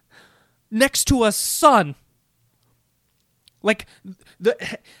space next to a sun. Like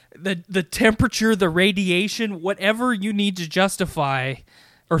the temperature, the radiation, whatever you need to justify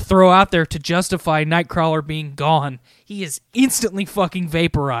or throw out there to justify Nightcrawler being gone, he is instantly fucking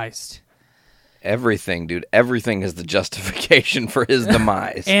vaporized. Everything, dude. Everything is the justification for his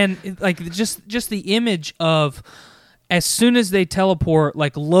demise. And like just the image of, as soon as they teleport,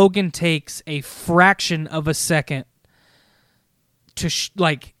 like Logan takes a fraction of a second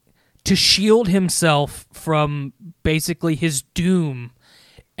to shield himself from basically his doom,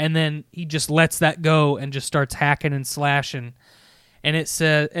 and then he just lets that go and just starts hacking and slashing. And it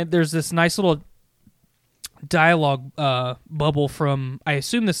says, and there's this nice little dialogue bubble from, I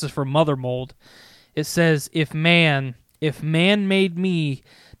assume this is from Mother Mold. It says, if man made me,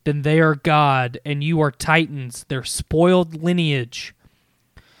 then they are God, and you are Titans, their spoiled lineage.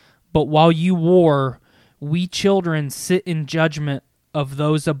 But while you war, we children sit in judgment of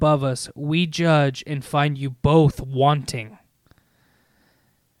those above us. We judge and find you both wanting.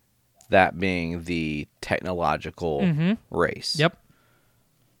 That being the technological race. Yep.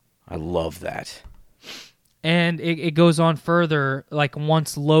 I love that. And it goes on further, like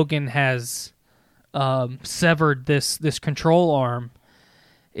once Logan has severed this control arm,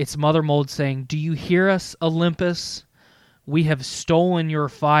 it's Mother Mold saying, "Do you hear us, Olympus? We have stolen your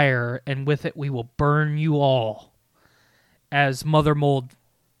fire, and with it we will burn you all." As Mother Mold,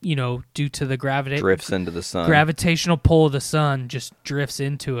 due to the drifts into the sun. Gravitational pull of the sun, just drifts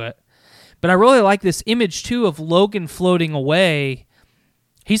into it. But I really like this image, too, of Logan floating away.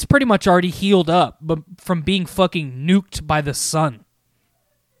 He's pretty much already healed up from being fucking nuked by the sun.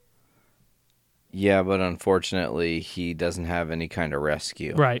 Yeah, but unfortunately, he doesn't have any kind of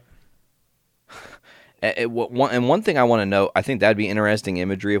rescue. Right. And one thing I want to note, I think that'd be interesting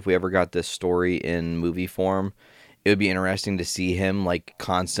imagery if we ever got this story in movie form. It would be interesting to see him like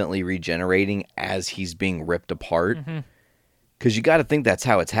constantly regenerating as he's being ripped apart. Because you got to think that's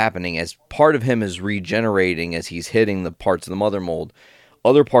how it's happening. As part of him is regenerating as he's hitting the parts of the Mother Mold,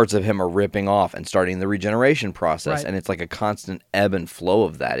 other parts of him are ripping off and starting the regeneration process. Right. And it's like a constant ebb and flow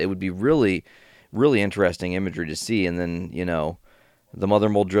of that. It would be really, really interesting imagery to see. And then, you know, the mother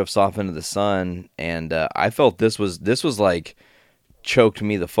mold drifts off into the sun, and I felt this was like choked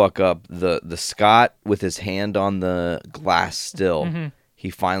me the fuck up. The Scott with his hand on the glass still, he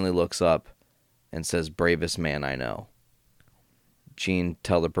finally looks up and says, "Bravest man I know." Jean,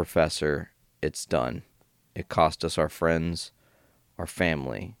 tell the professor it's done. It cost us our friends, our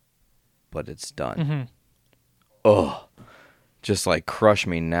family, but it's done. Ugh. Just like crush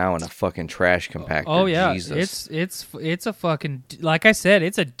me now in a fucking trash compactor. Oh yeah, Jesus. it's a fucking, like I said,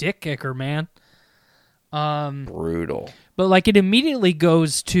 it's a dick kicker, man. Brutal. But like it immediately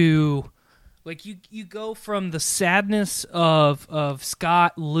goes to, like you go from the sadness of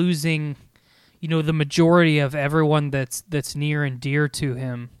Scott losing, you know, the majority of everyone that's near and dear to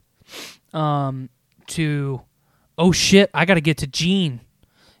him, to, oh shit, I got to get to Jean.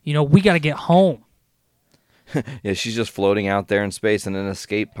 You know, we got to get home. Yeah, she's just floating out there in space in an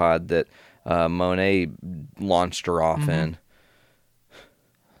escape pod that Monet launched her off in.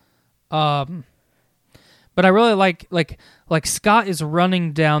 But I really like Scott is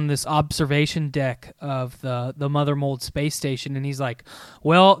running down this observation deck of the Mother Mold space station, and he's like,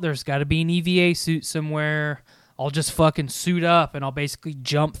 well, there's got to be an EVA suit somewhere. I'll just fucking suit up, and I'll basically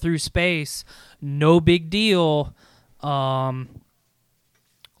jump through space. No big deal.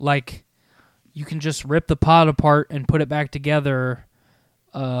 Like, you can just rip the pod apart and put it back together.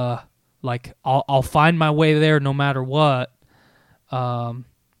 Like, I'll find my way there no matter what. And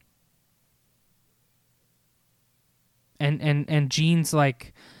Jean's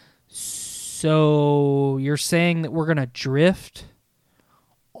like, so you're saying that we're going to drift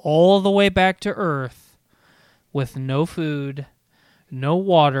all the way back to Earth with no food, no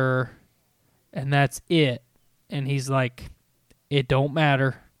water, and that's it? And he's like, it don't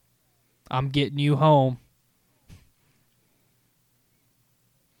matter. I'm getting you home.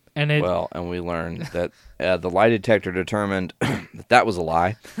 And we learned that the lie detector determined that was a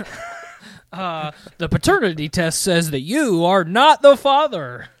lie. The paternity test says that you are not the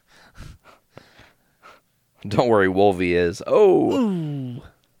father. Don't worry, Wolvie is. Oh. Ooh.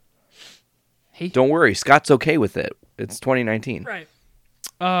 Hey. Don't worry, Scott's okay with it. It's 2019. Right.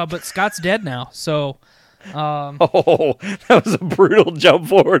 But Scott's dead now, so... Oh, that was a brutal jump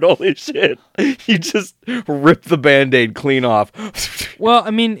forward. Holy shit. You just ripped the Band-Aid clean off. Well, I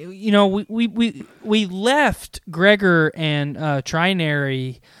mean, you know, we left Gregor and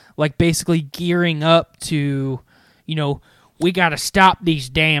Trinary like basically gearing up to, you know, we got to stop these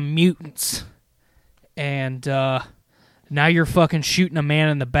damn mutants. And now you're fucking shooting a man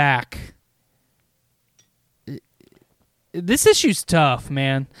in the back. This issue's tough,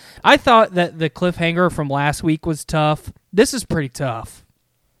 man. I thought that the cliffhanger from last week was tough. This is pretty tough.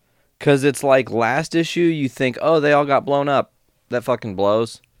 Because it's like last issue, you think, oh, they all got blown up. That fucking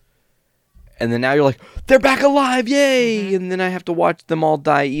blows. And then now you're like, they're back alive, yay! And then I have to watch them all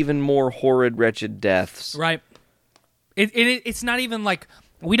die even more horrid, wretched deaths. Right. It's not even like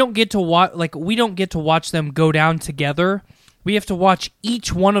we don't get to watch them go down together. We have to watch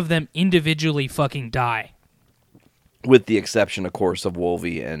each one of them individually fucking die. With the exception, of course, of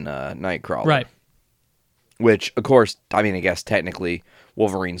Wolvie and Nightcrawler. Right. Which, of course, I mean, I guess technically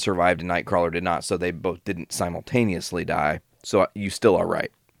Wolverine survived and Nightcrawler did not, so they both didn't simultaneously die. So you still are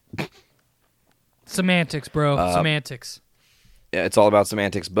right. Semantics, bro. Semantics. Yeah, it's all about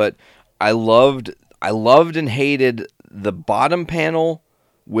semantics. But I loved and hated the bottom panel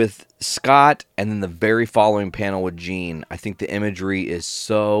with Scott and then the very following panel with Jean. I think the imagery is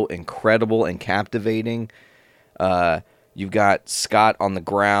so incredible and captivating. You've got Scott on the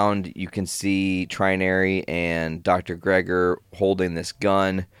ground. You can see Trinary and Dr. Gregor holding this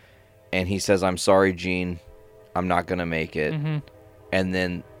gun. And he says, I'm sorry, Jean. I'm not going to make it. Mm-hmm. And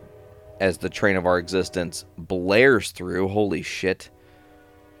then as the train of our existence blares through, holy shit.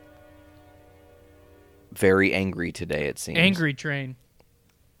 Very angry today, it seems. Angry train.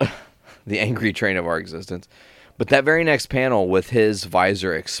 The angry train of our existence. But that very next panel with his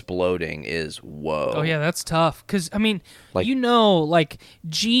visor exploding is whoa. Oh, yeah, that's tough. Because, I mean, like, you know, like,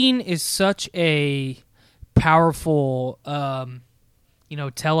 Jean is such a powerful, you know,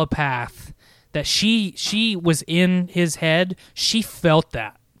 telepath that she was in his head. She felt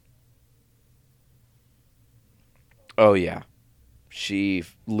that. Oh, yeah. She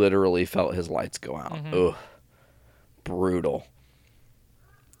literally felt his lights go out. Mm-hmm. Ugh. Brutal.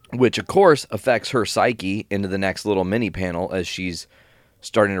 Which, of course, affects her psyche into the next little mini panel as she's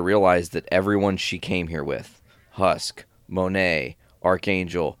starting to realize that everyone she came here with, Husk, Monet,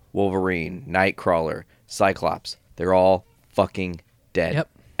 Archangel, Wolverine, Nightcrawler, Cyclops, they're all fucking dead. Yep.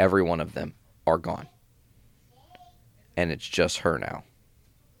 Every one of them are gone. And it's just her now.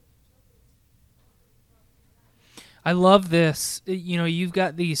 I love this. You know, you've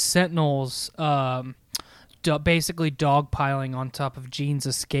got these Sentinels basically dogpiling on top of Jean's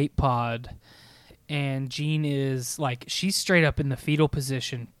escape pod. And Jean is, like, she's straight up in the fetal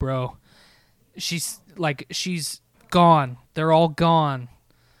position, bro. She's gone. They're all gone.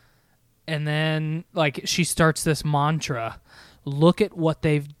 And then, like, she starts this mantra. Look at what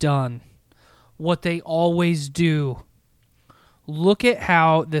they've done. What they always do. Look at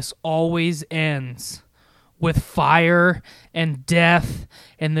how this always ends. With fire and death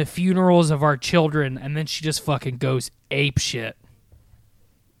and the funerals of our children. And then she just fucking goes apeshit.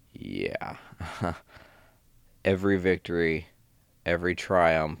 Yeah. Every victory, every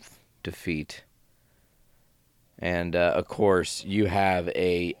triumph, defeat. And, of course, you have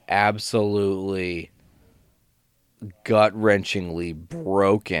a absolutely gut-wrenchingly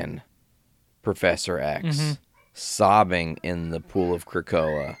broken Professor X sobbing in the pool of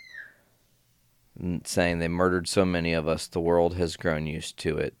Krakoa, saying they murdered so many of us, the world has grown used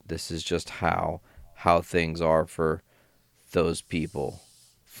to it. This is just how things are for those people,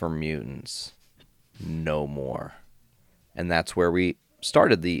 for mutants. No more. And that's where we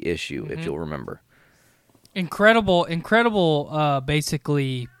started the issue, if you'll remember. Incredible,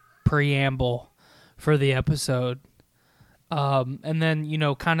 basically preamble for the episode. And then, you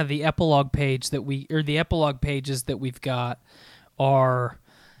know, kind of the epilogue pages that we've got are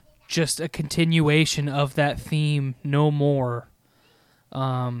just a continuation of that theme, no more.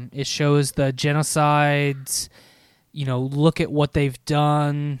 It shows the genocides, you know, look at what they've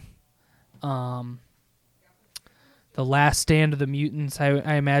done. The last stand of the mutants,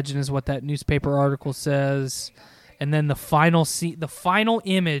 I imagine, is what that newspaper article says. And then the final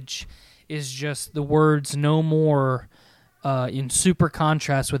image is just the words "no more" in super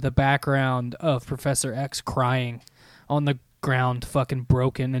contrast with the background of Professor X crying on the ground, fucking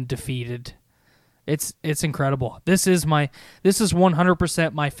broken and defeated. It's incredible. This is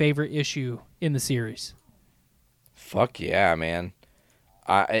 100% my favorite issue in the series. Fuck yeah, man.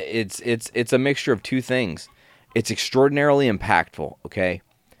 It's a mixture of two things. It's extraordinarily impactful, okay?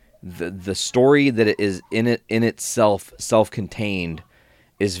 The story that it is in itself, self-contained,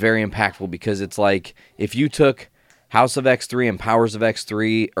 is very impactful because it's like if you took House of X3 and Powers of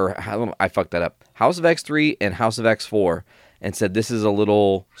X3, or I fucked that up, House of X3 and House of X4, and said this is a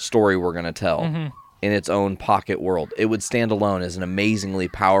little story we're going to tell in its own pocket world, it would stand alone as an amazingly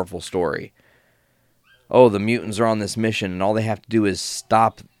powerful story. Oh, the mutants are on this mission, and all they have to do is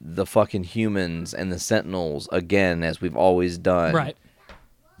stop the fucking humans and the Sentinels again, as we've always done. Right.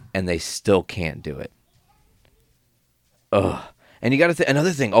 And they still can't do it. Ugh. And you got to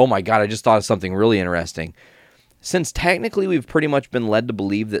another thing. Oh my God, I just thought of something really interesting. Since technically we've pretty much been led to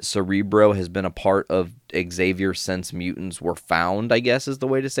believe that Cerebro has been a part of Xavier since mutants were found, I guess is the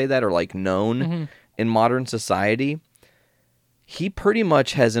way to say that, or like known in modern society. He pretty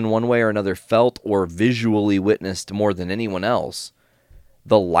much has in one way or another felt or visually witnessed more than anyone else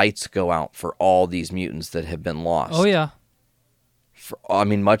the lights go out for all these mutants that have been lost. Oh, yeah. I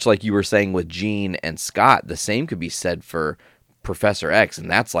mean, much like you were saying with Jean and Scott, the same could be said for Professor X, and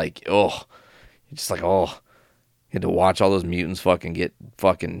that's like, just like, you had to watch all those mutants fucking get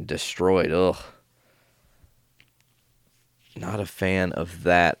fucking destroyed. Ugh. Not a fan of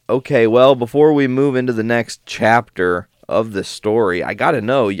that. Okay, well, before we move into the next chapter of the story, I gotta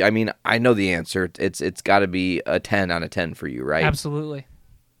know. I mean, I know the answer. It's got to be a 10 out of 10 for you, right? Absolutely.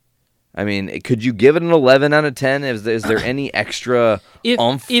 I mean, could you give it an 11 out of 10? Is there any extra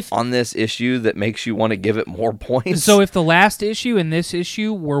oomph on this issue that makes you want to give it more points? So if the last issue and this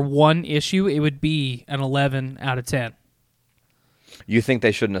issue were one issue, it would be an 11 out of 10. You think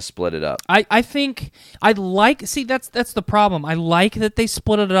they shouldn't have split it up? I think that's the problem. I like that they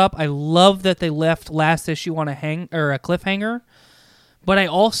split it up. I love that they left last issue on a cliffhanger. But I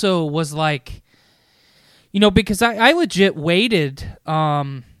also was like, because I legit waited,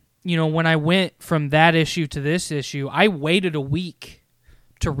 when I went from that issue to this issue, I waited a week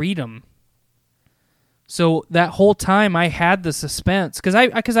to read them. So that whole time I had the suspense because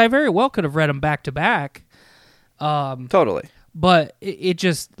I very well could have read them back to back. Totally. But it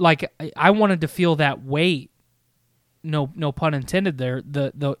just like I wanted to feel that weight. No pun intended there.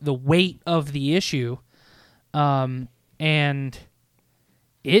 The weight of the issue, and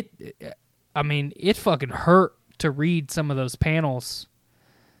it fucking hurt to read some of those panels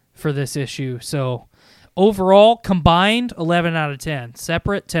for this issue. So overall, combined, 11 out of 10.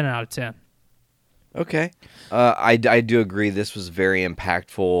 Separate, 10 out of 10. Okay. I do agree this was very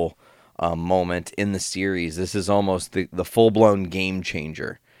impactful moment in the series. This is almost the full-blown game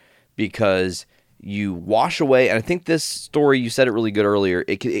changer because you wash away, and I think this story, you said it really good earlier,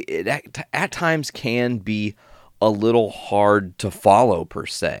 it at times can be a little hard to follow per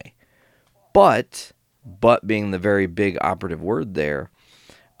se. But being the very big operative word there,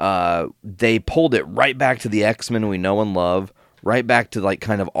 they pulled it right back to the X-Men we know and love, right back to like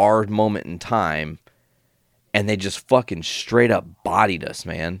kind of our moment in time, and they just fucking straight up bodied us,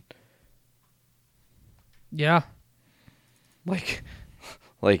 man. Yeah. Like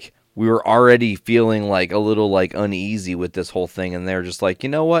we were already feeling like a little like uneasy with this whole thing, and they're just like, you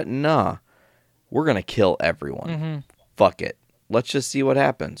know what? Nah, we're gonna kill everyone. Mm-hmm. Fuck it. Let's just see what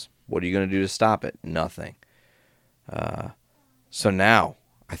happens. What are you gonna do to stop it? Nothing. So now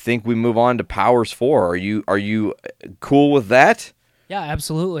I think we move on to Powers 4. Are you cool with that, Yeah,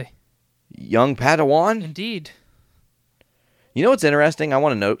 absolutely. young Padawan? Indeed. You know what's interesting? I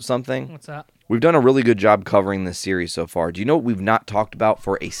want to note something. What's that? We've done a really good job covering this series so far. Do you know what we've not talked about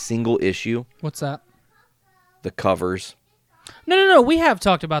for a single issue? What's that? The covers. No. We have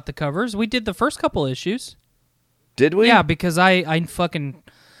talked about the covers. We did the first couple issues. Did we? Yeah, because I fucking,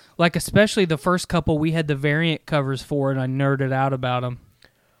 like, especially the first couple, we had the variant covers for, and I nerded out about them.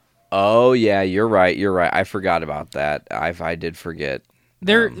 Oh, yeah, you're right. I forgot about that. I did forget.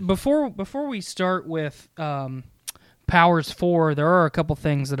 Before we start with Powers 4, there are a couple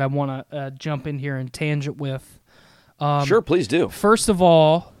things that I want to jump in here and tangent with. Sure, please do. First of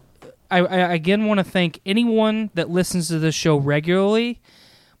all, I again want to thank anyone that listens to this show regularly,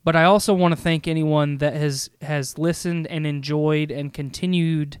 but I also want to thank anyone that has listened and enjoyed and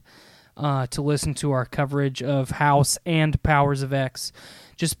continued to listen to our coverage of House and Powers of X,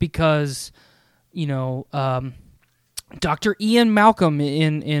 just because, you know, Dr. Ian Malcolm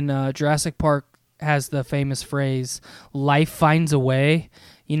in Jurassic Park has the famous phrase, life finds a way.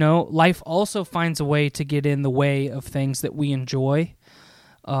 You know, life also finds a way to get in the way of things that we enjoy.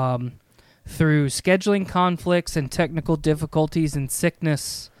 Through scheduling conflicts and technical difficulties and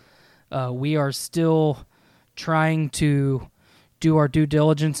sickness, we are still trying to do our due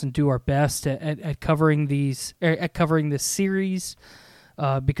diligence and do our best at covering this series,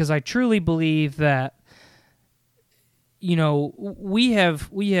 because I truly believe that, you know, we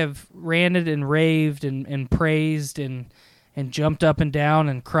have ranted and raved and praised and jumped up and down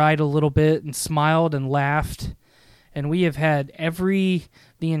and cried a little bit and smiled and laughed, and we have had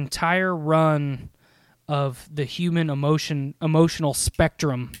the entire run of the human emotional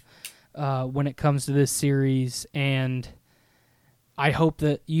spectrum when it comes to this series, and I hope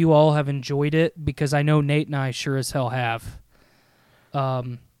that you all have enjoyed it, because I know Nate and I sure as hell have.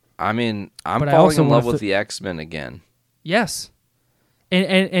 I mean, I'm but I falling also in love want with to- the X-Men again. Yes.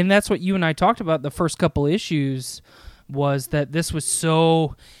 And that's what you and I talked about the first couple issues, was that this was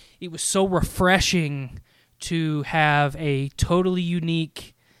so refreshing to have a totally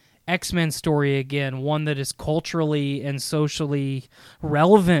unique X-Men story again, one that is culturally and socially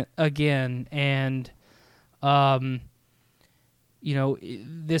relevant again, and you know,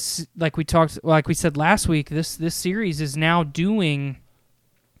 this, like we said last week, this series is now doing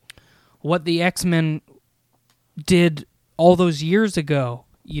what the X-Men did all those years ago.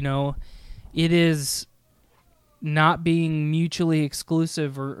 You know, it is not being mutually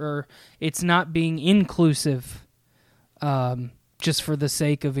exclusive, or it's not being inclusive just for the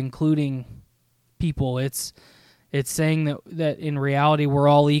sake of including people. It's saying that in reality we're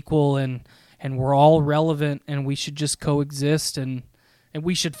all equal and we're all relevant, and we should just coexist, and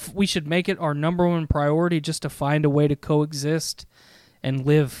we should make it our number one priority just to find a way to coexist and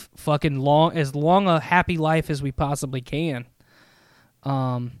live fucking long a happy life as we possibly can.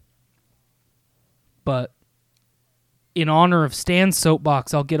 But in honor of Stan's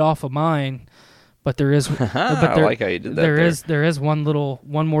soapbox, I'll get off of mine. But there is, I like how you did that. There is one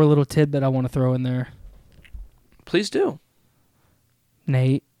more little tidbit I want to throw in there. Please do.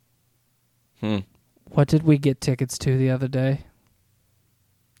 Nate, what did we get tickets to the other day?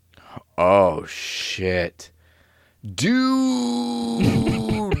 Oh shit, dude!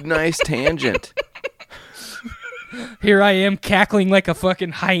 Nice tangent. Here I am cackling like a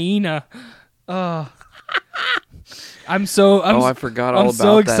fucking hyena. I forgot all I'm about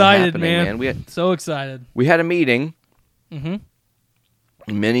so that excited, happening, man. So excited. We had a meeting. Mm-hmm.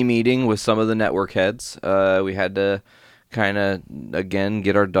 Mini meeting with some of the network heads. We had to kind of, again,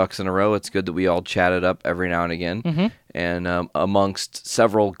 get our ducks in a row. It's good that we all chatted up every now and again. Mm-hmm. And amongst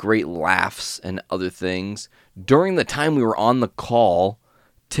several great laughs and other things, during the time we were on the call,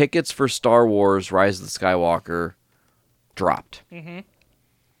 tickets for Star Wars Rise of the Skywalker dropped. Mm-hmm.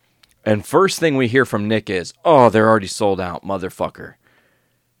 And first thing we hear from Nick is, "Oh, they're already sold out, motherfucker."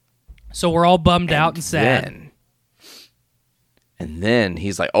 So we're all bummed out and sad. And then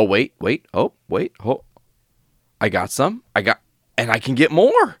he's like, "Oh, wait, I got some. And I can get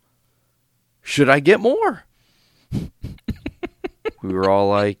more. Should I get more?" We were all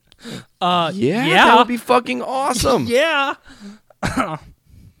like, yeah, yeah. that would be fucking awesome. Yeah.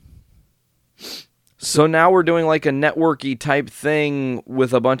 So now we're doing like a networky type thing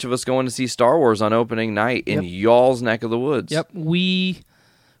with a bunch of us going to see Star Wars on opening night in y'all's neck of the woods. Yep.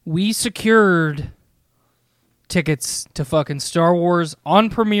 We secured tickets to fucking Star Wars on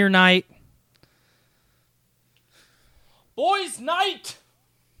premiere night. Boys' night.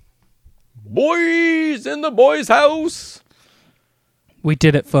 Boys in the boys' house. We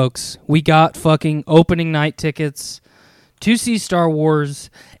did it, folks. We got fucking opening night tickets to see Star Wars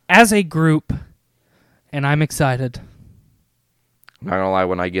as a group, and I'm excited. I'm not gonna lie,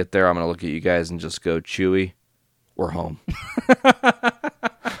 when I get there, I'm gonna look at you guys and just go, Chewie, we're home.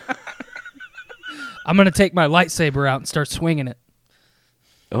 I'm going to take my lightsaber out and start swinging it.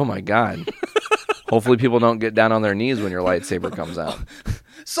 Oh my god. Hopefully people don't get down on their knees when your lightsaber comes out.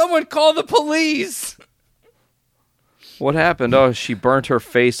 Someone call the police! What happened? Oh, she burnt her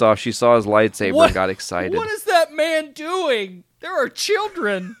face off. She saw his lightsaber and got excited. What is that man doing? There are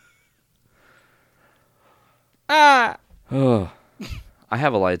children. Ah. Oh, I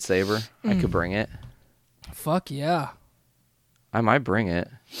have a lightsaber. I could bring it. Fuck yeah. I might bring it.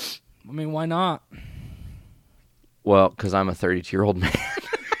 I mean, why not? Well, because I'm a 32-year-old man.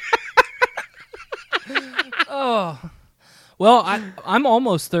 Well, I'm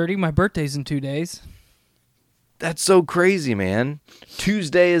almost 30. My birthday's in 2 days. That's so crazy, man.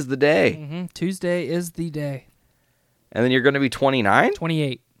 Tuesday is the day. Mm-hmm. Tuesday is the day. And then you're going to be 29?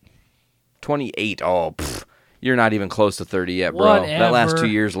 28. 28. Oh, pfft. You're not even close to 30 yet, bro. That last 2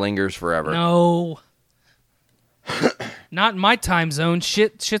 years lingers forever. No. Not in my time zone.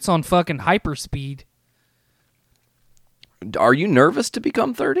 Shit's on fucking hyperspeed. Are you nervous to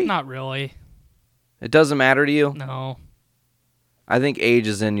become 30? Not really. It doesn't matter to you? No. I think age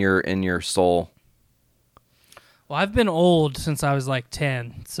is in your soul. Well, I've been old since I was like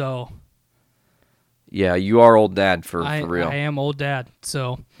 10, so... Yeah, you are old dad for real. I am old dad,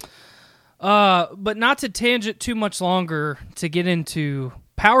 so... but not to tangent too much longer, to get into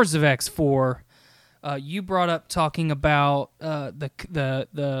Powers of X4, you brought up talking about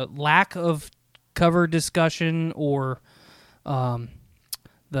the lack of cover discussion, or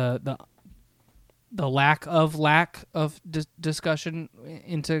the lack of discussion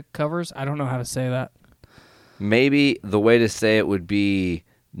into covers. I don't know how to say that. Maybe the way to say it would be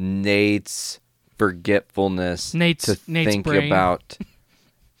Nate's forgetfulness to think brain. about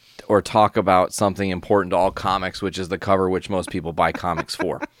or talk about something important to all comics, which is the cover which most people buy comics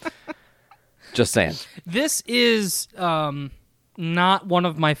for. Just saying. This is not one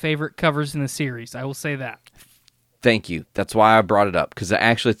of my favorite covers in the series. I will say that. Thank you. That's why I brought it up, because I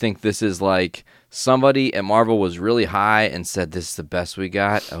actually think this is like somebody at Marvel was really high and said, "This is the best we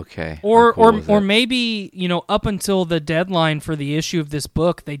got." Okay. Or maybe, up until the deadline for the issue of this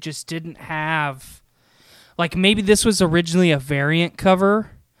book, they just didn't have, like, maybe this was originally a variant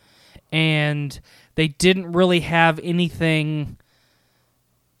cover and they didn't really have anything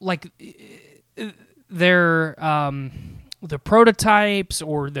like their prototypes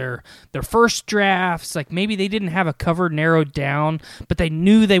or their first drafts. Like, maybe they didn't have a cover narrowed down, but they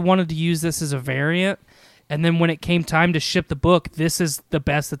knew they wanted to use this as a variant. And then when it came time to ship the book, this is the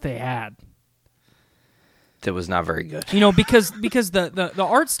best that they had. That was not very good. Because the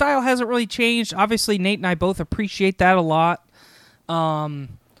art style hasn't really changed. Obviously, Nate and I both appreciate that a lot.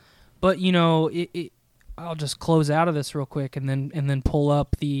 But I'll just close out of this real quick and then pull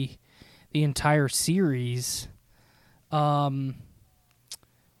up the entire series. You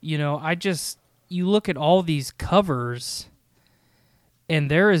look at all these covers, and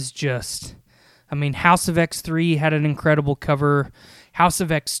there is just, House of X3 had an incredible cover. House of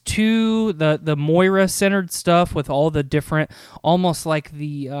X2, the Moira-centered stuff with all the different, almost like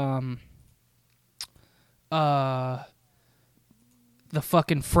the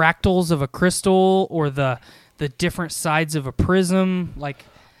fucking fractals of a crystal, or the different sides of a prism, like.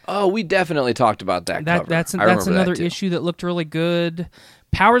 Oh, we definitely talked about that cover. That's another issue that looked really good.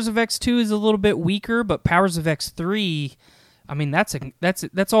 Powers of X2 is a little bit weaker, but Powers of X3,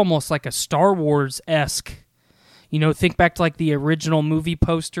 that's almost like a Star Wars-esque. Think back to like the original movie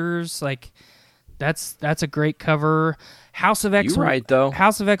posters. Like, that's a great cover. House of X. You're right, though.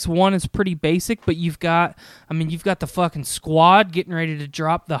 House of X1 is pretty basic, but you've got the fucking Squad getting ready to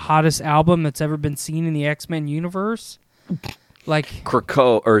drop the hottest album that's ever been seen in the X-Men universe. Like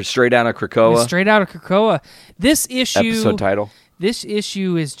Krakoa, or Straight Outta Krakoa. Straight Outta Krakoa. This issue, episode title. This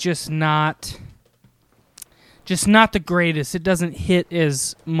issue is just not the greatest. It doesn't hit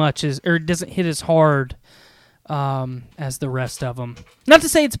as much as, or it doesn't hit as hard as the rest of them. Not to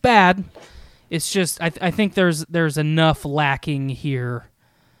say it's bad. It's just I think there's enough lacking here,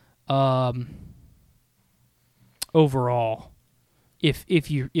 overall, if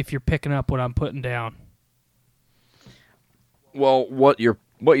you're picking up what I'm putting down. Well, what you're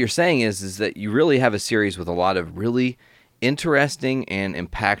saying is that you really have a series with a lot of really interesting and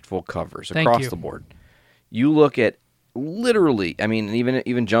impactful covers Thank across you. the board. You look at literally, I mean,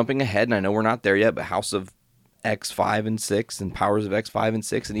 even jumping ahead, and I know we're not there yet, but House of X5 and 6 and Powers of X5 and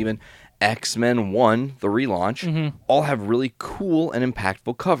 6 and even X-Men 1, the relaunch, all have really cool and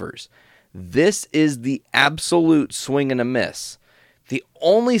impactful covers. This is the absolute swing and a miss. The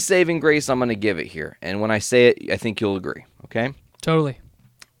only saving grace I'm going to give it here, and when I say it, I think you'll agree, okay? Totally.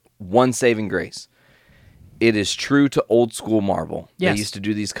 One saving grace. It is true to old school Marvel. Yes. They used to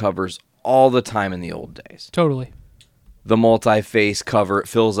do these covers all the time in the old days. Totally. The multi-face cover, it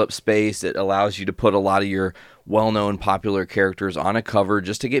fills up space. It allows you to put a lot of your well-known popular characters on a cover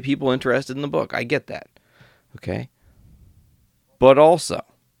just to get people interested in the book. I get that. Okay? But also,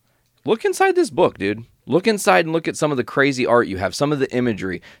 look inside this book, dude. Look inside and look at some of the crazy art you have, some of the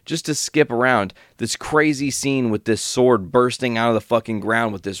imagery, just to skip around this crazy scene with this sword bursting out of the fucking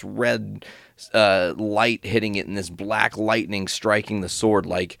ground with this red light hitting it and this black lightning striking the sword.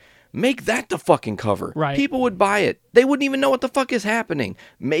 Like, make that the fucking cover. Right. People would buy it. They wouldn't even know what the fuck is happening.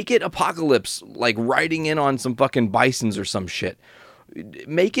 Make it Apocalypse, like riding in on some fucking bisons or some shit.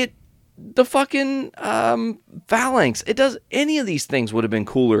 Make it the fucking Phalanx. It does. Any of these things would have been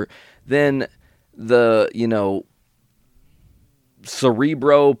cooler than the,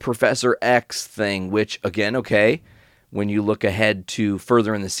 Cerebro Professor X thing, which, again, okay, when you look ahead to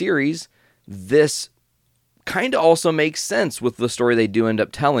further in the series, this kind of also makes sense with the story they do end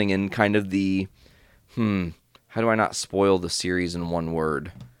up telling in kind of the, how do I not spoil the series in one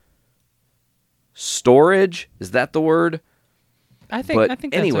word? Storage? Is that the word? I think that's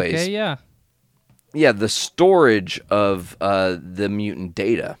anyways, okay, yeah. Yeah, the storage of the mutant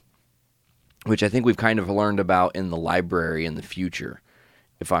data, which I think we've kind of learned about in the library in the future,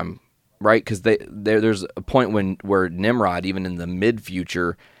 if I'm right, because there's a point where Nimrod, even in the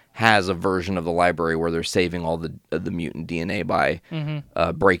mid-future, has a version of the library where they're saving all the mutant DNA by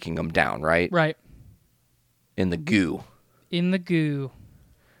breaking them down, right? Right. In the goo. In the goo.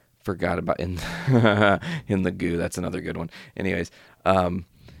 Forgot about in the goo. That's another good one. Anyways, and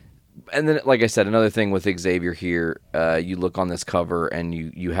then, like I said, another thing with Xavier here, you look on this cover and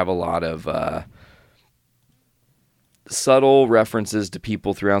you have a lot of subtle references to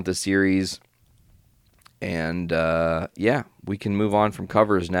people throughout the series. And, yeah, we can move on from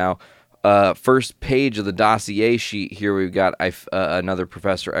covers now. First page of the dossier sheet here, we've got another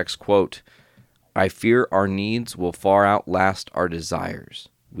Professor X quote. "I fear our needs will far outlast our desires.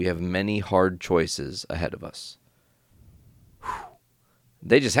 We have many hard choices ahead of us." Whew.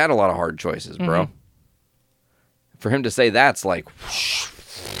 They just had a lot of hard choices, bro. For him to say that's like,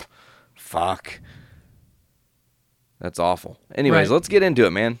 fuck. That's awful. Anyways, Right. let's get into it,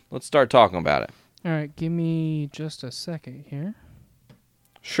 man. Let's start talking about it. All right, give me just a second here.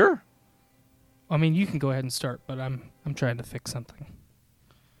 Sure. I mean, you can go ahead and start, but I'm trying to fix something.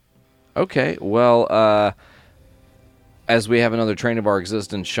 Okay, well, as we have another train of our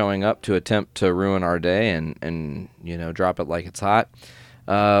existence showing up to attempt to ruin our day and drop it like it's hot,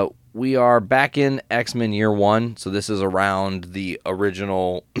 we are back in X-Men Year 1, so this is around the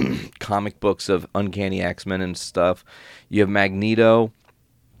original comic books of Uncanny X-Men and stuff. You have Magneto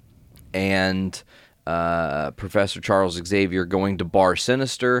and Professor Charles Xavier going to Bar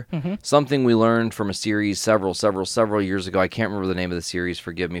Sinister, something we learned from a series several years ago. I can't remember the name of the series,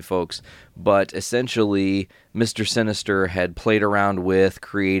 forgive me, folks, but essentially Mr. Sinister had played around with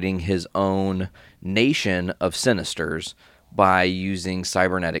creating his own nation of Sinisters by using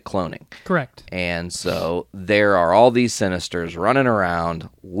cybernetic cloning. Correct. And so there are all these Sinisters running around,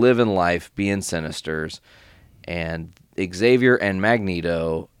 living life, being Sinisters, and Xavier and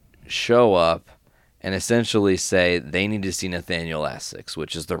Magneto show up and essentially say they need to see Nathaniel Essex,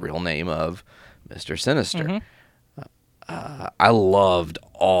 which is the real name of Mr. Sinister. I loved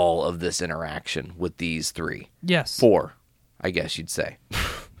all of this interaction with these three. Yes. 4, I guess you'd say.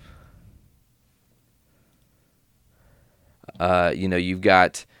 You've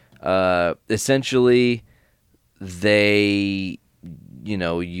got essentially they,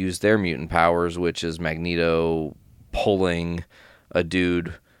 use their mutant powers, which is Magneto pulling a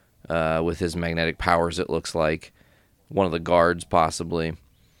dude with his magnetic powers, it looks like. One of the guards, possibly.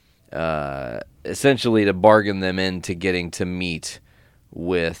 Essentially to bargain them into getting to meet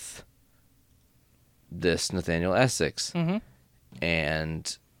with this Nathaniel Essex.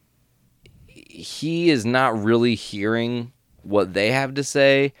 And he is not really hearing what they have to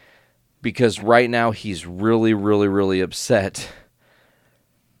say, because right now he's really, really, really upset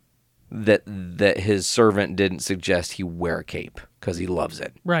that his servant didn't suggest he wear a cape because he loves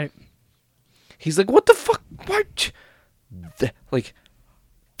it. Right. He's like, what the fuck? Why? Like,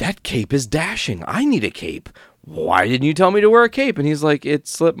 that cape is dashing. I need a cape. Why didn't you tell me to wear a cape? And he's like, it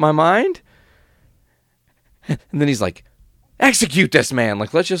slipped my mind. And then he's like, execute this man.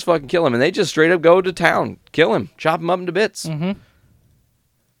 Like, let's just fucking kill him. And they just straight up go to town, kill him, chop him up into bits. Mm-hmm.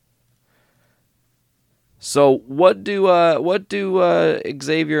 So what do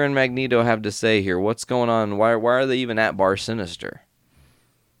Xavier and Magneto have to say here? What's going on? Why are they even at Bar Sinister?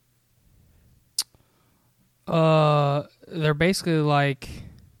 They're basically like,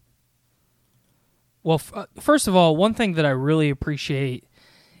 well, first of all, one thing that I really appreciate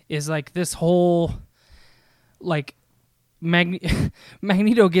is like this whole, like,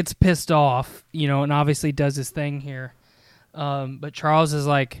 Magneto gets pissed off, you know, and obviously does his thing here. But Charles is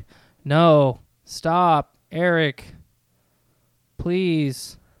like, no, stop, Eric,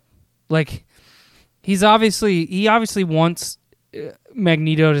 please. Like, he obviously wants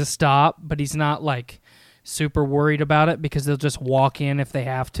Magneto to stop, but he's not like super worried about it because they'll just walk in if they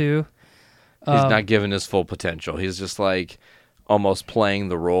have to. He's not given his full potential. He's just like almost playing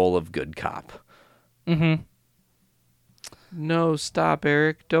the role of good cop. Mm-hmm. No, stop,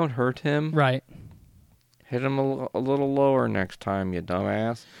 Eric. Don't hurt him. Right. Hit him a little lower next time, you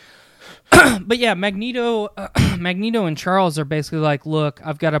dumbass. But yeah, Magneto and Charles are basically like, look,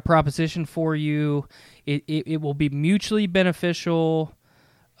 I've got a proposition for you. It will be mutually beneficial.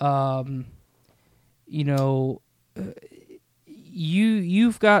 You know,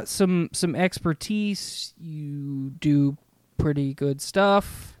 you've got some expertise. You do pretty good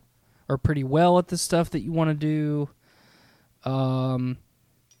stuff, or pretty well at the stuff that you want to do. But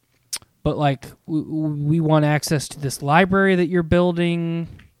like we want access to this library that you're building.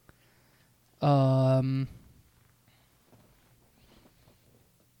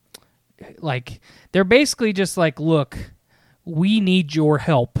 Like they're basically just like, look, we need your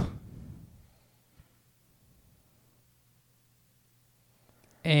help.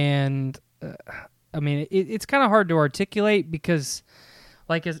 And I mean, it's kind of hard to articulate because,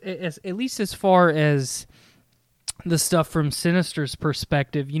 like, as at least as far as the stuff from Sinister's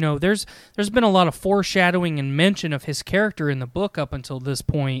perspective, you know, there's been a lot of foreshadowing and mention of his character in the book up until this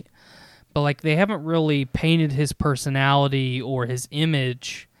point, but like they haven't really painted his personality or his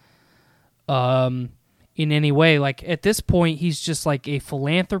image in any way. Like at this point, he's just like a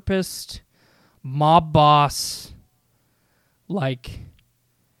philanthropist, mob boss, like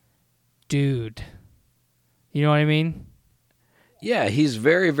dude. You know what I mean? Yeah, he's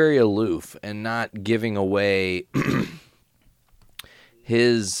very, very aloof and not giving away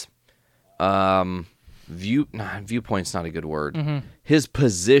his viewpoint's not a good word. Mm-hmm. His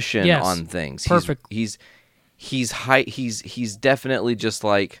position Yes. on things. Perfect. He's definitely just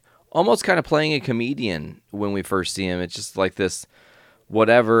like almost kind of playing a comedian when we first see him. It's just like this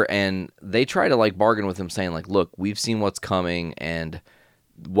whatever, and they try to like bargain with him saying like, look, we've seen what's coming and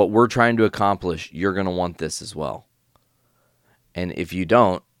what we're trying to accomplish, you're going to want this as well. And if you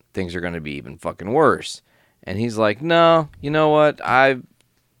don't, things are going to be even fucking worse. And he's like, no, you know what? I've,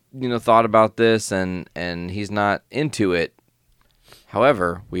 thought about this, and he's not into it.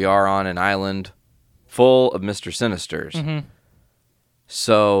 However, we are on an island full of Mr. Sinisters. Mm-hmm.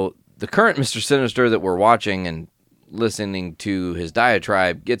 So the current Mr. Sinister that we're watching and listening to his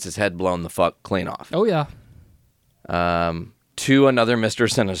diatribe gets his head blown the fuck clean off. Oh, yeah. To another Mr.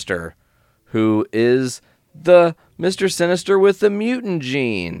 Sinister, who is the Mr. Sinister with the mutant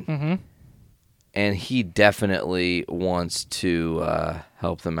gene. Mm-hmm. And he definitely wants to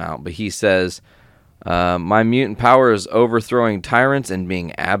help them out. But he says, my mutant power is overthrowing tyrants and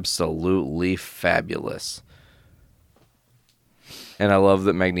being absolutely fabulous. And I love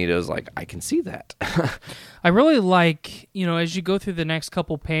that Magneto's like, I can see that. I really like, as you go through the next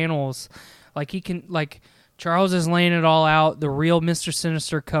couple panels, like he can, like, Charles is laying it all out. The real Mr.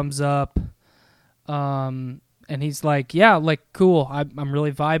 Sinister comes up. And he's like, yeah, like, cool. I'm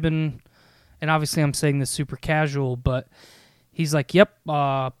really vibing. And obviously I'm saying this super casual, but he's like, yep,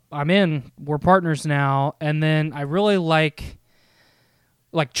 I'm in. We're partners now. And then I really like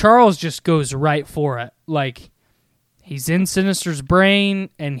Charles just goes right for it. Like, he's in Sinister's brain,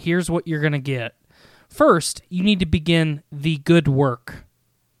 and here's what you're going to get. First, you need to begin the good work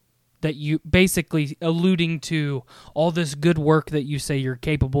that you basically alluding to all this good work that you say you're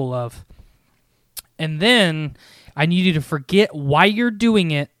capable of. And then I need you to forget why you're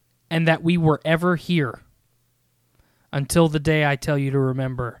doing it and that we were ever here until the day I tell you to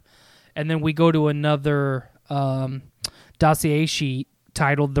remember. And then we go to another dossier sheet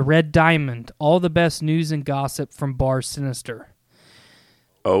titled The Red Diamond, all the best news and gossip from Bar Sinister.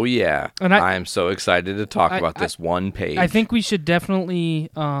 Oh, yeah. And I'm so excited to talk about this one page. I think we should definitely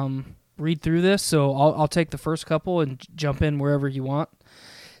read through this, so I'll take the first couple and jump in wherever you want.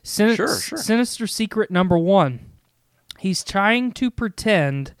 Sure. Sinister Secret number 1. He's trying to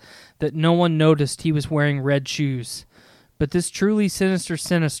pretend that no one noticed he was wearing red shoes, but this truly sinister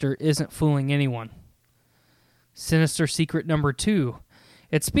sinister isn't fooling anyone. Sinister Secret number 2.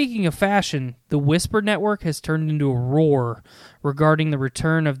 And speaking of fashion, the Whisper Network has turned into a roar regarding the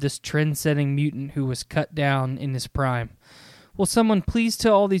return of this trend-setting mutant who was cut down in his prime. Will someone please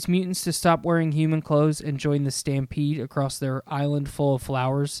tell all these mutants to stop wearing human clothes and join the stampede across their island full of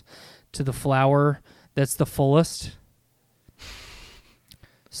flowers to the flower that's the fullest?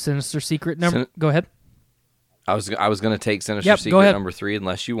 Sinister Secret number... Go ahead. I was going to take Sinister Go ahead. Secret number 3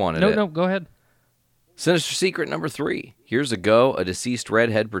 unless you wanted it. No, go ahead. Sinister Secret number 3. Years ago, a deceased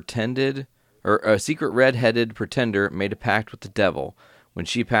redheaded pretender made a pact with the devil. When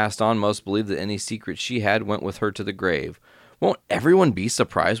she passed on, most believed that any secret she had went with her to the grave. Won't everyone be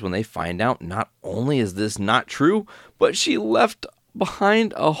surprised when they find out not only is this not true, but she left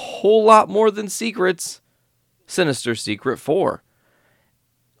behind a whole lot more than secrets? Sinister Secret 4.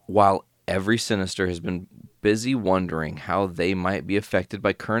 While every Sinister has been busy wondering how they might be affected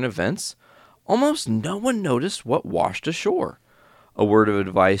by current events, almost no one noticed what washed ashore. A word of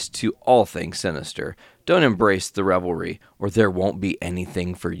advice to all things Sinister. Don't embrace the revelry, or there won't be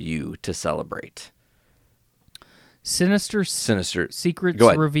anything for you to celebrate. Sinister Secrets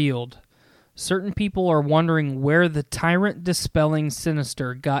revealed. Certain people are wondering where the tyrant-dispelling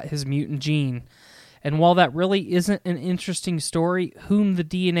Sinister got his mutant gene. And while that really isn't an interesting story, whom the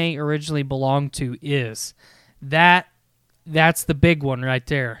DNA originally belonged to is. That's the big one right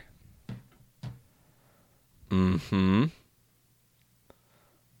there. Mm-hmm.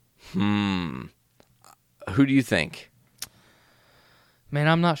 Who do you think? Man,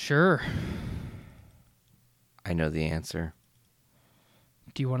 I'm not sure. I know the answer.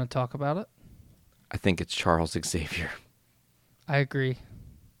 Do you want to talk about it? I think it's Charles Xavier. I agree.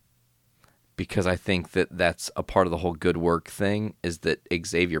 Because I think that that's a part of the whole good work thing, is that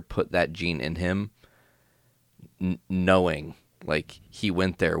Xavier put that gene in him knowing, like, he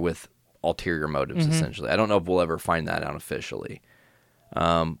went there with ulterior motives, essentially. I don't know if we'll ever find that out officially.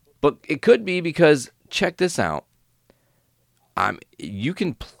 But it could be because, check this out. You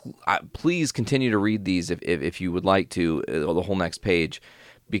can please continue to read these if you would like to, the whole next page,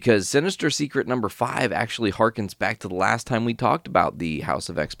 because Sinister Secret number 5 actually harkens back to the last time we talked about the House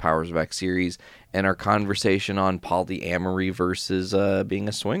of X, Powers of X series and our conversation on polyamory versus being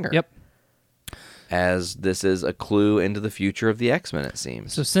a swinger. Yep. As this is a clue into the future of the X-Men, it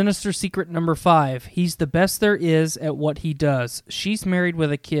seems. So Sinister Secret number 5. He's the best there is at what he does. She's married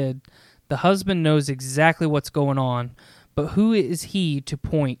with a kid. The husband knows exactly what's going on, but who is he to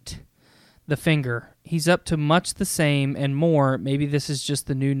point the finger? He's up to much the same and more. Maybe this is just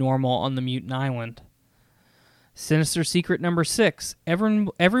the new normal on the mutant island. Sinister Secret number 6.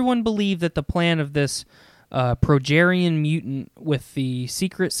 Everyone believed that the plan of this Progerian mutant with the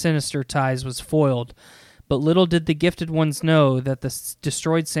secret Sinister ties was foiled, but little did the gifted ones know that the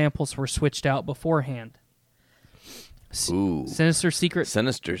destroyed samples were switched out beforehand. Ooh. Sinister Secret.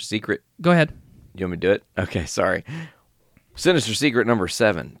 Go ahead. You want me to do it? Okay, sorry. Sinister Secret number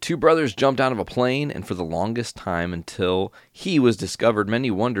 7. 2 brothers jumped out of a plane, and for the longest time until he was discovered, many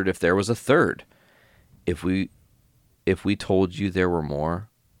wondered if there was a third. If we told you there were more,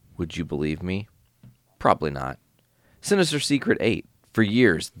 would you believe me? Probably not. Sinister Secret 8. For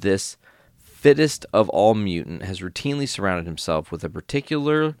years, this fittest of all mutant has routinely surrounded himself with a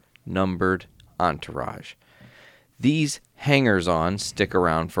particular numbered entourage. These hangers-on stick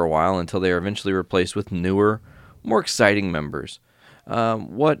around for a while until they are eventually replaced with newer, more exciting members.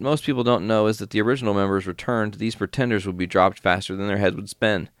 What most people don't know is that the original members returned. These pretenders would be dropped faster than their heads would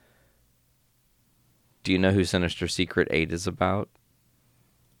spin. Do you know who Sinister Secret 8 is about?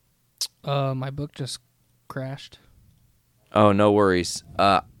 My book just crashed. Oh, no worries.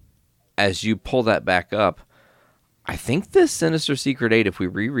 As you pull that back up, I think this Sinister Secret 8, if we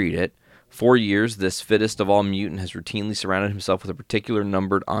reread it, 4 years, this fittest of all mutant has routinely surrounded himself with a particular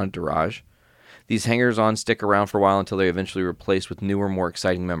numbered entourage. These hangers-on stick around for a while until they're eventually replaced with newer, more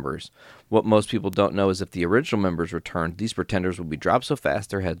exciting members. What most people don't know is if the original members returned, these pretenders would be dropped so fast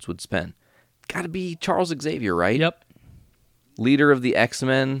their heads would spin. Gotta be Charles Xavier, right? Yep. Leader of the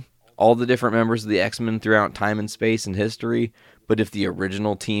X-Men, all the different members of the X-Men throughout time and space and history, but if the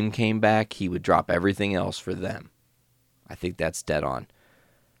original team came back, he would drop everything else for them. I think that's dead on.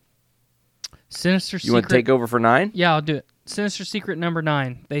 Sinister Secret. You want to take over for 9? Yeah, I'll do it. Sinister Secret number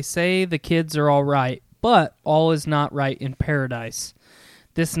 9. They say the kids are all right, but all is not right in paradise.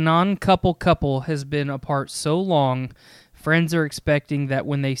 This non-couple couple has been apart so long, friends are expecting that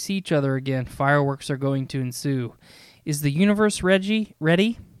when they see each other again, fireworks are going to ensue. Is the universe ready?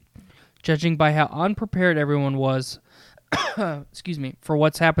 Judging by how unprepared everyone was, excuse me, for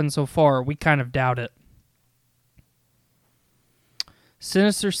what's happened so far, we kind of doubt it.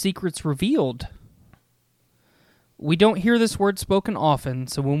 Sinister Secrets revealed. We don't hear this word spoken often,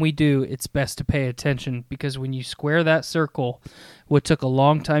 so when we do, it's best to pay attention, because when you square that circle, what took a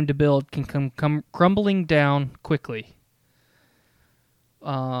long time to build can come crumbling down quickly.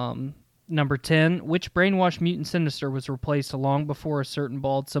 Number 10, which brainwashed mutant Sinister was replaced long before a certain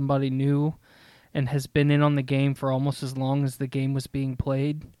bald somebody knew and has been in on the game for almost as long as the game was being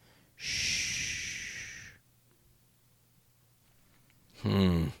played? Shh.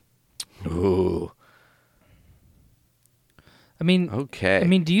 Ooh. I mean, Okay. I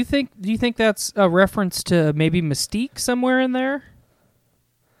mean, do you think that's a reference to maybe Mystique somewhere in there?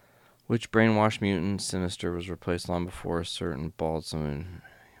 Which brainwashed mutant Sinister was replaced long before a certain bald someone?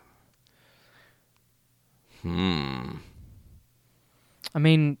 I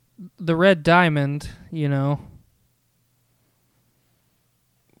mean, the Red Diamond, you know.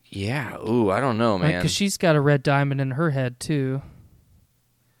 Yeah. Ooh, I don't know, man. Because she's got a red diamond in her head, too.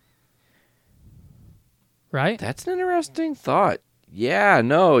 Right? That's an interesting thought. Yeah,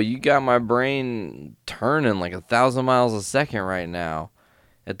 no, you got my brain turning like 1,000 miles a second right now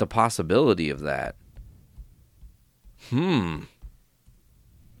at the possibility of that. Because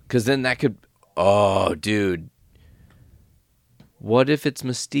then that could... Oh, dude. What if it's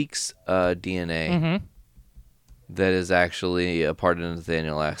Mystique's DNA that is actually a part of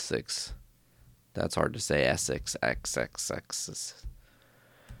Nathaniel Essex? That's hard to say. Essex. XXX.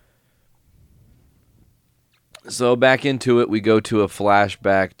 So back into it, we go to a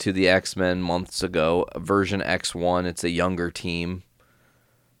flashback to the X-Men months ago, version X1. It's a younger team.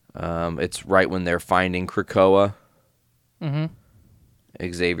 It's right when they're finding Krakoa.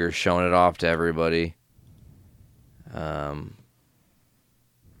 Xavier's showing it off to everybody.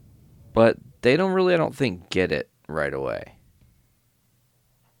 But they don't really, I don't think, get it right away.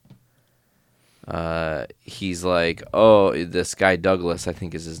 He's like, oh, this guy Douglas, I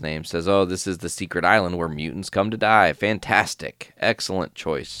think is his name, says, oh, this is the secret island where mutants come to die. Fantastic. Excellent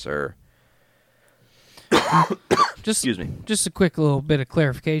choice, sir. Excuse me. Just a quick little bit of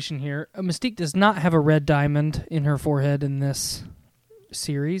clarification here. Mystique does not have a red diamond in her forehead in this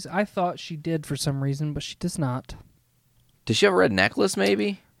series. I thought she did for some reason, but she does not. Does she have a red necklace,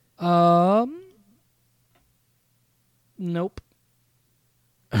 maybe? Nope. No.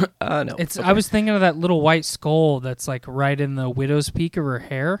 I was thinking of that little white skull that's like right in the widow's peak of her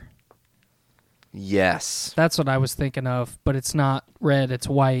hair. Yes. That's what I was thinking of, but it's not red, it's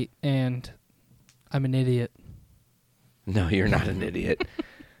white, and I'm an idiot. No, you're not an idiot.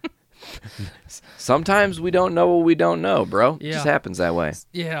 Sometimes we don't know what we don't know, bro. It just happens that way.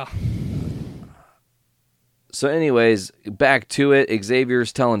 Yeah. So anyways, back to it.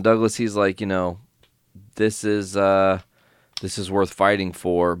 Xavier's telling Douglas, he's like, you know, this is worth fighting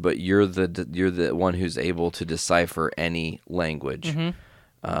for, but you're the one who's able to decipher any language.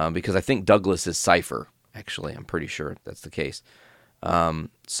 Because I think Douglas is Cypher. Actually, I'm pretty sure that's the case.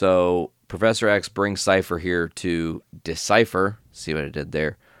 So Professor X brings Cypher here to decipher, see what I did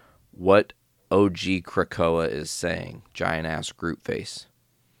there, what OG Krakoa is saying. Giant ass Groot face.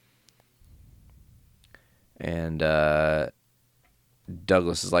 And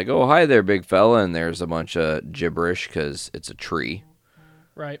Douglas is like, oh, hi there, big fella. And there's a bunch of gibberish because it's a tree.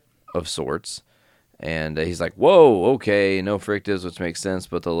 Right. Of sorts. And he's like, whoa, okay, no frictives, which makes sense,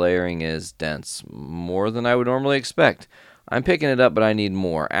 but the layering is dense. More than I would normally expect. I'm picking it up, but I need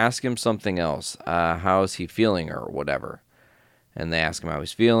more. Ask him something else. How is he feeling or whatever? And they ask him how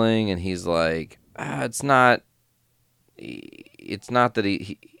he's feeling, and he's like, it's not that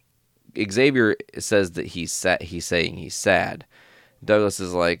he Xavier says that he's saying he's sad. Douglas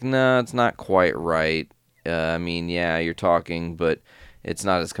is like, no, it's not quite right. I mean, yeah, you're talking, but it's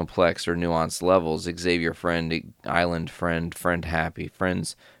not as complex or nuanced levels. Xavier friend, island friend happy,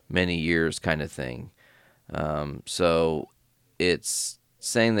 friends many years kind of thing. So it's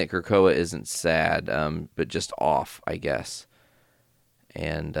saying that Krakoa isn't sad, but just off, I guess.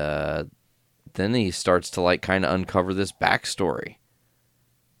 And then he starts to like kind of uncover this backstory.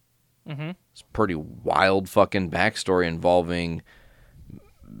 It's a pretty wild fucking backstory involving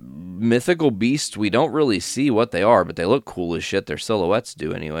mythical beasts. We don't really see what they are, but they look cool as shit. Their silhouettes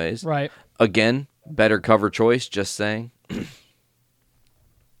do anyways. Right. Again, better cover choice, just saying.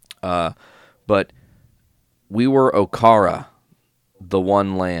 But We were Okara, the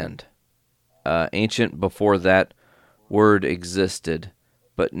one land. Ancient before that word existed,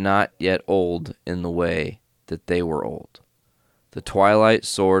 but not yet old in the way that they were old. The twilight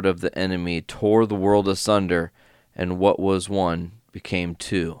sword of the enemy tore the world asunder, and what was one became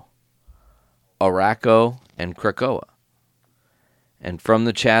two. Arakko and Krakoa. And from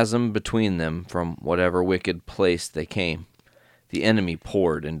the chasm between them, from whatever wicked place they came, the enemy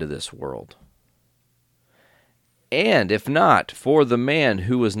poured into this world. And if not for the man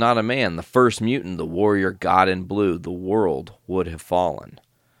who was not a man, the first mutant, the warrior god in blue, the world would have fallen.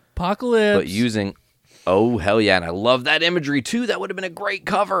 Apocalypse. But using... Oh, hell yeah, and I love that imagery, too. That would have been a great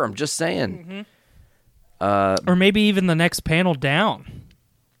cover, I'm just saying. Or maybe even the next panel down.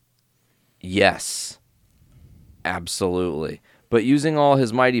 Yes. Absolutely. But using all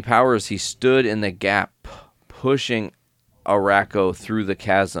his mighty powers, he stood in the gap, pushing Arakko through the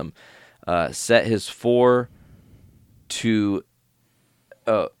chasm, set his four to...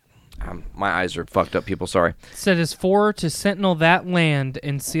 my eyes are fucked up, people, sorry. Set his four to sentinel that land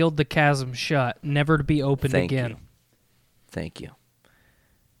and sealed the chasm shut, never to be opened again. Thank you.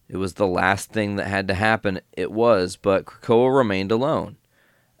 It was the last thing that had to happen. It was, but Krakoa remained alone.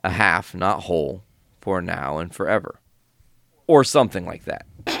 A half, not whole, for now and forever. Or something like that.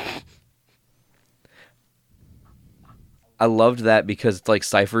 I loved that because it's like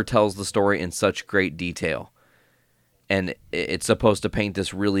Cypher tells the story in such great detail. And it's supposed to paint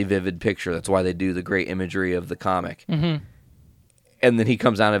this really vivid picture. That's why they do the great imagery of the comic. Mm-hmm. And then he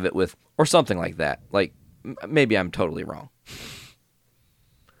comes out of it with, or something like that. Like, maybe I'm totally wrong.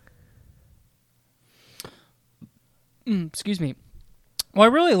 Excuse me. Well, I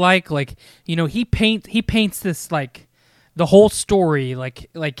really like he paints this, like, the whole story,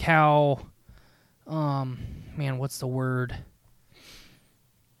 like how, man, what's the word?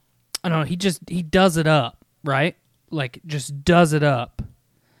 I don't know, he does it up, right? Like, just does it up.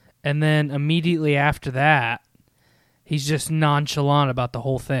 And then immediately after that, he's just nonchalant about the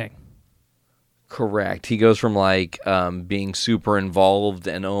whole thing. Correct. He goes from, like, being super involved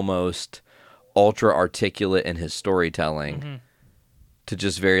and almost ultra articulate in his storytelling to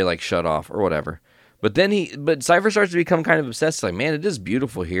just very, like, shut off or whatever. But then Cypher starts to become kind of obsessed. Like, man, it is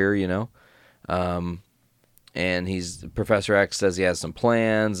beautiful here, you know? And Professor X says he has some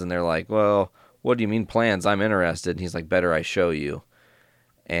plans, and they're like, well, what do you mean plans? I'm interested. And he's like, better I show you.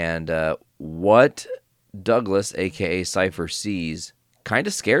 And what Douglas, a.k.a. Cypher, sees kind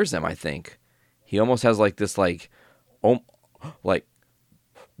of scares him, I think. He almost has, like, this, like, what?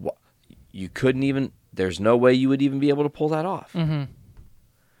 You couldn't even, there's no way you would even be able to pull that off. Mm-hmm.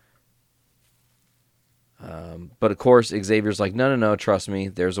 But, of course, Xavier's like, no, trust me.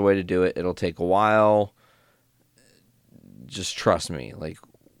 There's a way to do it. It'll take a while. Just trust me. Like,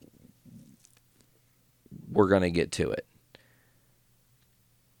 we're going to get to it.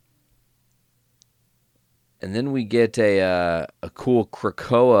 And then we get a cool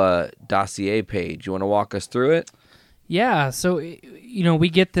Krakoa dossier page. You want to walk us through it? Yeah, so, we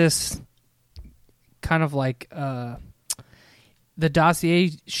get this kind of like... the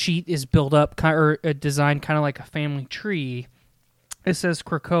dossier sheet is built up or designed kind of like a family tree. It says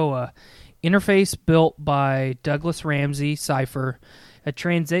Krakoa, interface built by Douglas Ramsey, Cypher, a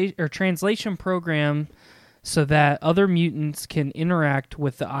translation program so that other mutants can interact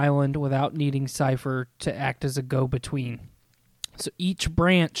with the island without needing Cypher to act as a go-between. So each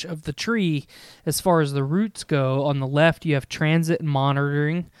branch of the tree, as far as the roots go, on the left you have transit and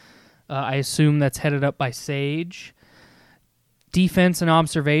monitoring. I assume that's headed up by Sage. Defense and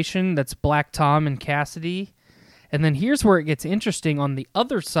observation, that's Black Tom and Cassidy. And then here's where it gets interesting. On the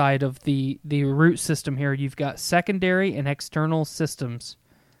other side of the root system here, you've got secondary and external systems.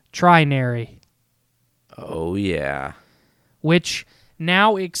 Trinary. Oh, yeah. Which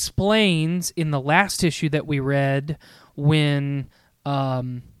now explains in the last issue that we read when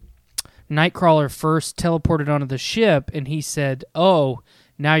Nightcrawler first teleported onto the ship and he said, oh,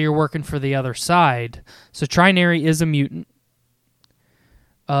 now you're working for the other side. So Trinary is a mutant.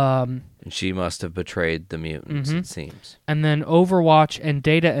 And she must have betrayed the mutants, it seems. And then Overwatch and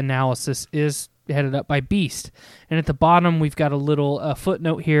data analysis is headed up by Beast. And at the bottom, we've got a little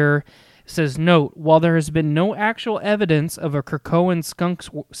footnote here. It says, note, while there has been no actual evidence of a Krakoan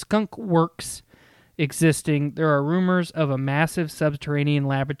skunk works existing, there are rumors of a massive subterranean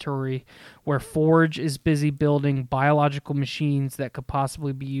laboratory where Forge is busy building biological machines that could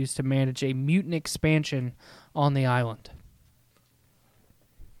possibly be used to manage a mutant expansion on the island.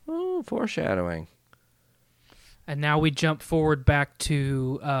 Oh, foreshadowing. And now we jump forward back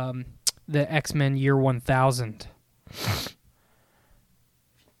to the X-Men Year 1000.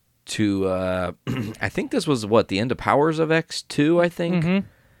 to, I think this was the end of Powers of X2, I think.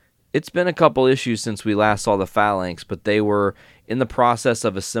 It's been a couple issues since we last saw the Phalanx, but they were in the process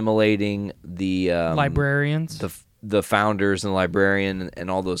of assimilating the librarians, the founders and librarian and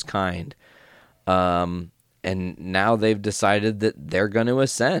all those kind. And now they've decided that they're going to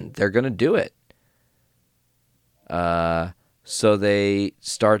ascend. They're going to do it. So they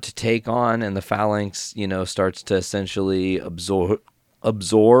start to take on, and the Phalanx, starts to essentially absorb,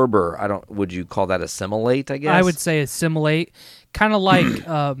 or would you call that assimilate, I guess? I would say assimilate. Kind of like,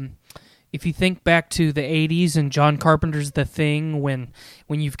 if you think back to the 80s and John Carpenter's The Thing, when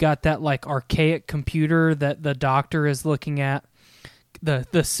you've got that like archaic computer that the doctor is looking at,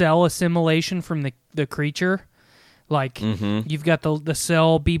 the cell assimilation from the creature. Like, you've got the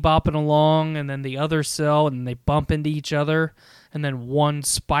cell bebopping along, and then the other cell, and they bump into each other, and then one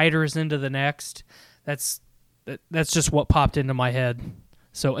spiders into the next. That's just what popped into my head.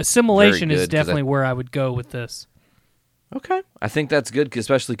 So assimilation is definitely where I would go with this. Okay. I think that's good,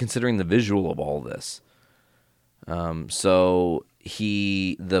 especially considering the visual of all this. So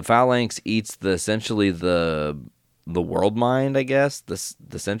the Phalanx eats essentially the world mind, I guess,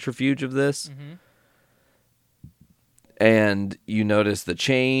 the centrifuge of this. And you notice the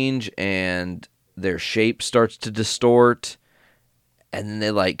change, and their shape starts to distort, and then they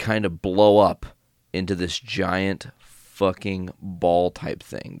like kind of blow up into this giant fucking ball type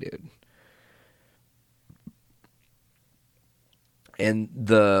thing, dude. And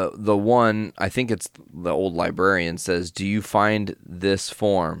the one, I think it's the old librarian, says, "Do you find this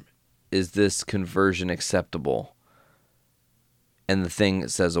form? Is this conversion acceptable?" And the thing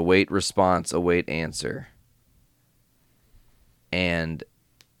says, "Await response, await answer." And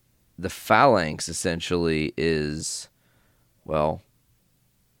the Phalanx essentially is,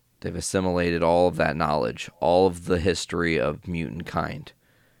 they've assimilated all of that knowledge, all of the history of mutant kind,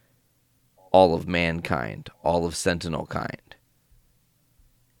 all of mankind, all of Sentinel kind.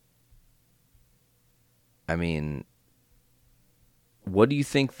 I mean, what do you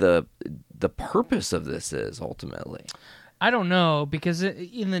think the purpose of this is ultimately? I don't know, because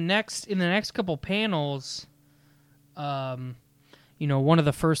in the next couple panels, one of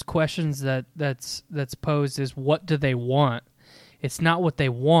the first questions that's posed is, what do they want? It's not what they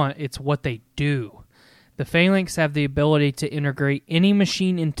want, it's what they do. The Phalanx have the ability to integrate any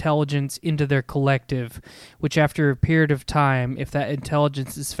machine intelligence into their collective, which after a period of time, if that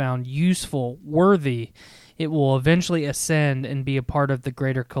intelligence is found useful, worthy, it will eventually ascend and be a part of the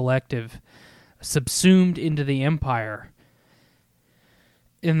greater collective, subsumed into the Empire.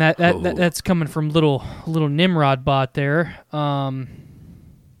 And that's coming from little Nimrod bot there.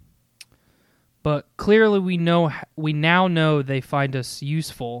 But clearly we now know they find us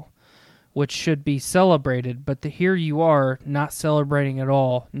useful, which should be celebrated. But here you are, not celebrating at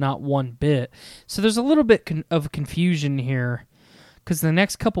all, not one bit. So there's a little bit of confusion here, because the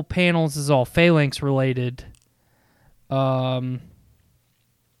next couple panels is all Phalanx related. And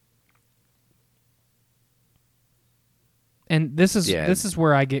this is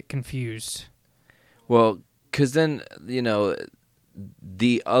where I get confused. Well, because then,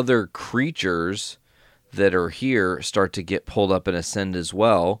 the other creatures that are here start to get pulled up and ascend as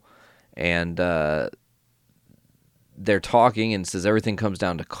well. And they're talking, and says everything comes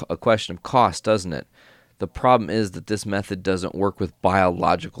down to a question of cost, doesn't it? The problem is that this method doesn't work with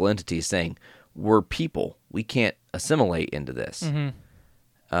biological entities, saying, we're people. We can't assimilate into this. And...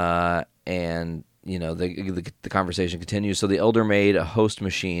 the conversation continues. So the Elder made a host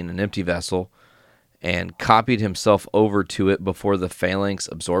machine, an empty vessel, and copied himself over to it before the Phalanx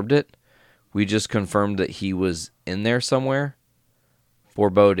absorbed it. We just confirmed that he was in there somewhere.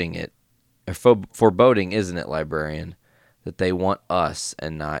 Foreboding, isn't it, librarian? That they want us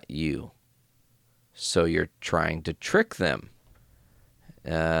and not you. So you're trying to trick them.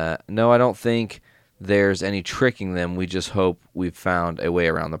 No, I don't think there's any tricking them. We just hope we've found a way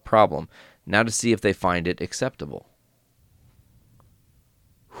around the problem. Now to see if they find it acceptable.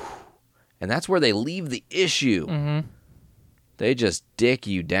 And that's where they leave the issue. They just dick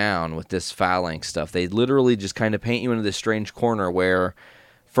you down with this Phalanx stuff. They literally just kind of paint you into this strange corner where,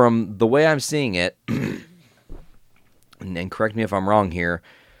 from the way I'm seeing it, and correct me if I'm wrong here,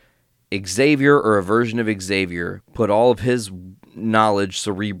 Xavier, or a version of Xavier, put all of his knowledge,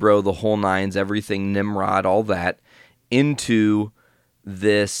 Cerebro, the whole nines, everything, Nimrod, all that, into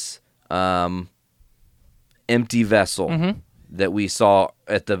this empty vessel that we saw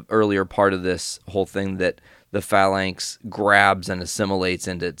at the earlier part of this whole thing that the Phalanx grabs and assimilates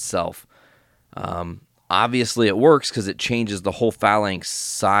into itself. Obviously it works because it changes the whole Phalanx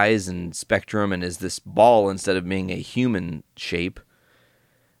size and spectrum and is this ball instead of being a human shape.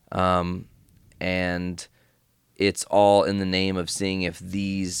 and it's all in the name of seeing if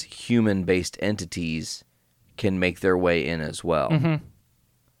these human-based entities can make their way in as well.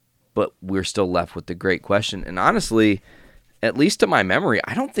 But we're still left with the great question. And honestly, at least to my memory,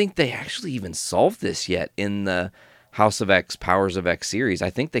 I don't think they actually even solved this yet in the House of X, Powers of X series. I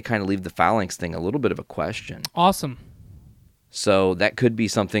think they kind of leave the phalanx thing a little bit of a question. Awesome. So that could be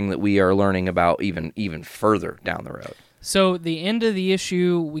something that we are learning about even further down the road. So the end of the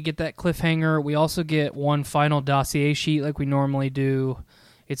issue, we get that cliffhanger. We also get one final dossier sheet like we normally do.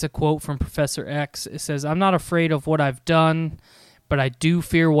 It's a quote from Professor X. It says, "I'm not afraid of what I've done, but I do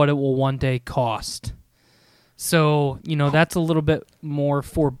fear what it will one day cost." So, that's a little bit more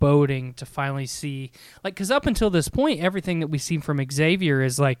foreboding to finally see. Because up until this point, everything that we've seen from Xavier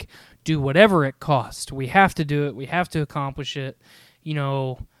is like, do whatever it costs. We have to do it. We have to accomplish it.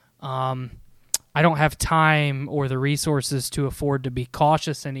 I don't have time or the resources to afford to be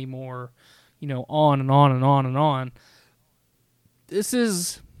cautious anymore, on and on and on and on. This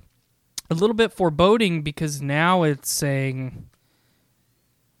is a little bit foreboding because now it's saying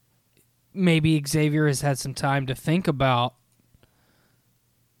maybe Xavier has had some time to think about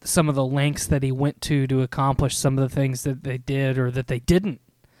some of the lengths that he went to accomplish some of the things that they did or that they didn't,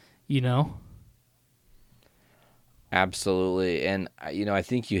 Absolutely. And, I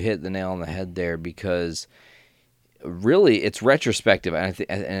think you hit the nail on the head there because really it's retrospective.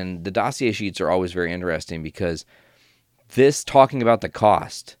 And the dossier sheets are always very interesting because this talking about the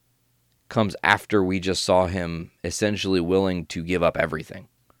cost comes after we just saw him essentially willing to give up everything.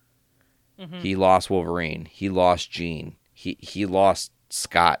 He lost Wolverine. He lost Jean. He lost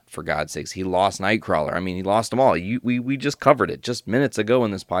Scott, for God's sakes. He lost Nightcrawler. I mean, he lost them all. We just covered it just minutes ago in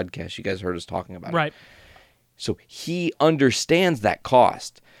this podcast. You guys heard us talking about it. Right. So he understands that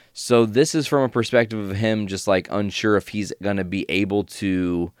cost. So this is from a perspective of him just like unsure if he's going to be able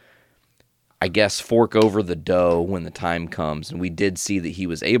to, I guess, fork over the dough when the time comes. And we did see that he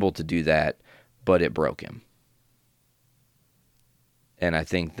was able to do that, but it broke him. And I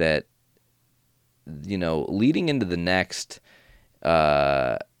think that, leading into the next,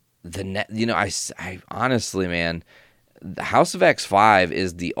 I honestly, man, the House of X5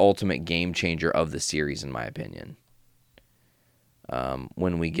 is the ultimate game changer of the series, in my opinion.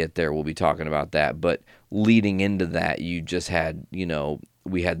 When we get there, we'll be talking about that. But leading into that, you just had,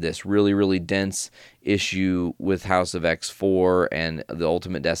 we had this really, really dense issue with House of X4 and the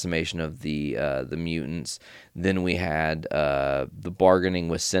ultimate decimation of the mutants. Then we had the bargaining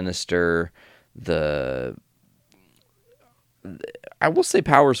with Sinister. I will say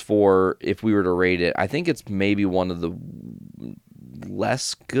Powers 4, if we were to rate it, I think it's maybe one of the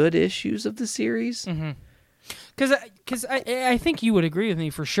less good issues of the series. Because I think you would agree with me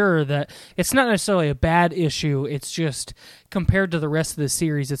for sure that it's not necessarily a bad issue. It's just compared to the rest of the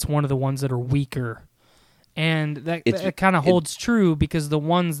series, it's one of the ones that are weaker. And that kind of holds true because the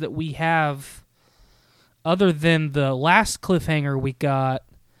ones that we have, other than the last cliffhanger we got,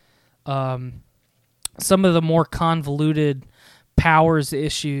 some of the more convoluted Powers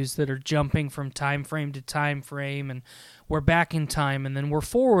issues that are jumping from time frame to time frame, and we're back in time, and then we're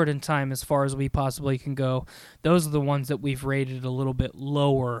forward in time as far as we possibly can go. Those are the ones that we've rated a little bit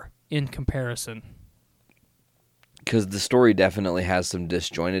lower in comparison. Because the story definitely has some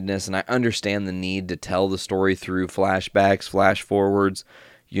disjointedness, and I understand the need to tell the story through flashbacks, flash forwards.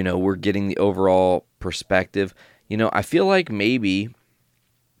 We're getting the overall perspective. I feel like maybe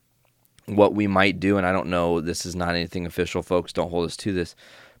what we might do, and I don't know, this is not anything official, folks, don't hold us to this,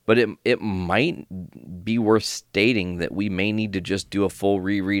 but it might be worth stating that we may need to just do a full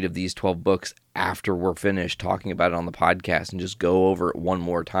reread of these 12 books after we're finished talking about it on the podcast and just go over it one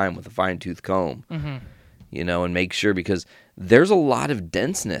more time with a fine-tooth comb, and make sure, because there's a lot of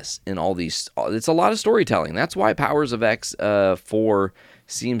denseness in all these. It's a lot of storytelling. That's why Powers of X 4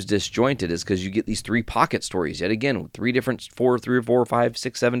 seems disjointed, is because you get these 3 pocket stories yet again with 3 or 4, 5,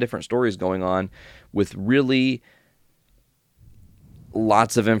 6, 7 different stories going on with really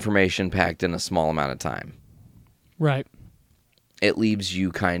lots of information packed in a small amount of time. Right. It leaves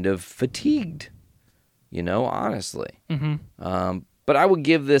you kind of fatigued, honestly. But I would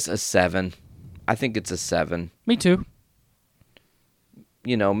give this a 7. I think it's a 7. Me too.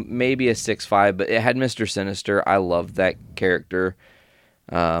 Maybe a 6.5, but it had Mr. Sinister. I loved that character.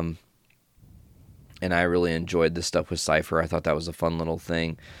 And I really enjoyed the stuff with Cypher. I thought that was a fun little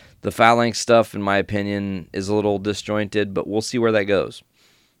thing. The Phalanx stuff, in my opinion, is a little disjointed, but we'll see where that goes.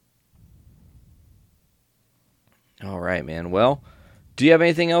 All right, man. Well, do you have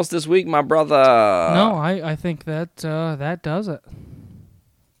anything else this week, my brother? No, I think that does it.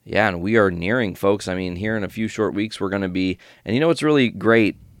 Yeah, and we are nearing, folks. I mean, here in a few short weeks, we're going to be... And what's really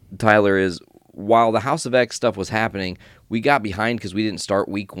great Tyler, is while the House of X stuff was happening, we got behind because we didn't start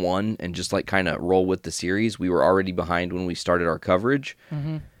week 1 and just like kind of roll with the series. We were already behind when we started our coverage.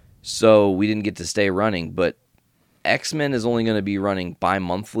 So we didn't get to stay running. But X-Men is only going to be running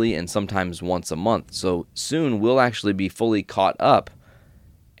bi-monthly and sometimes once a month. So soon we'll actually be fully caught up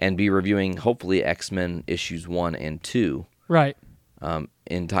and be reviewing, hopefully, X-Men issues 1 and 2. Right.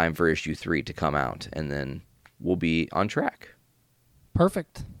 In time for issue 3 to come out. And then we'll be on track.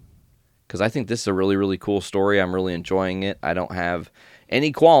 Perfect. Because I think this is a really, really cool story. I'm really enjoying it. I don't have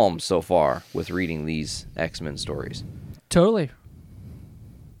any qualms so far with reading these X-Men stories. Totally.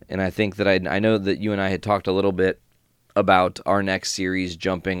 And I think that I know that you and I had talked a little bit about our next series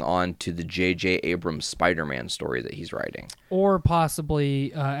jumping on to the J.J. Abrams Spider-Man story that he's writing. Or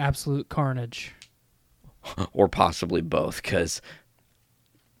possibly Absolute Carnage. Or possibly both, because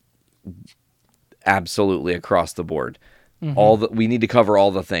absolutely across the board. We need to cover all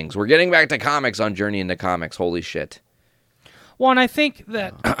the things. We're getting back to comics on Journey into Comics. Holy shit. Well, and I think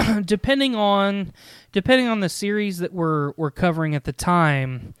that depending on the series that we're covering at the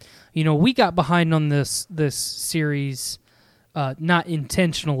time, you know, we got behind on this series not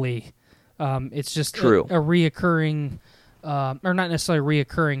intentionally. It's just True. a reoccurring, or not necessarily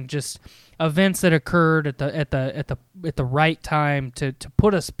reoccurring, just events that occurred at the right time to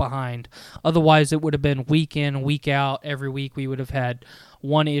put us behind. Otherwise, it would have been week in, week out. Every week we would have had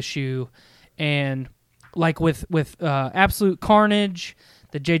one issue, and like with Absolute Carnage,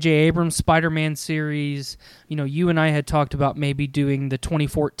 the J.J. Abrams Spider-Man series, you know, you and I had talked about maybe doing the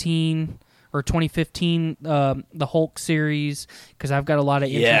 2014 or 2015 the Hulk series, because I've got a lot of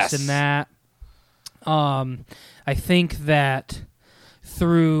interest in that. I think that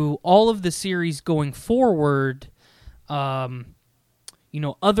through all of the series going forward, you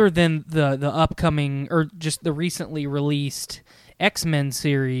know, other than the upcoming or just the recently released X-Men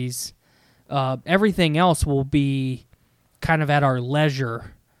series, everything else will be kind of at our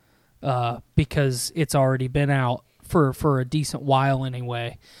leisure because it's already been out for a decent while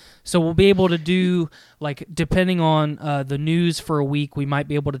anyway. So we'll be able to do, like, depending on the news for a week, we might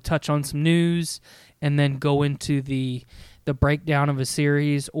be able to touch on some news and then go into the breakdown of a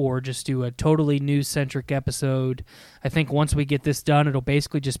series, or just do a totally news-centric episode. I think once we get this done, it'll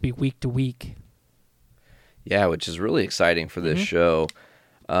basically just be week to week. Yeah, which is really exciting for this show.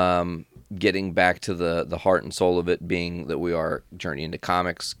 Getting back to the heart and soul of it being that we are journeying into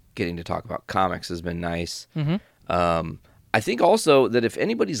comics, getting to talk about comics has been nice. I think also that if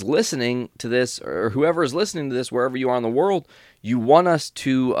anybody's listening to this, or whoever is listening to this, wherever you are in the world, you want us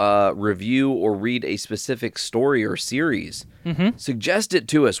to review or read a specific story or series, suggest it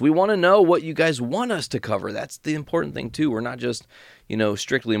to us. We want to know what you guys want us to cover. That's the important thing, too. We're not just, you know,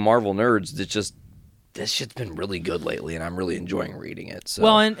 strictly Marvel nerds. It's just, this shit's been really good lately, and I'm really enjoying reading it. So.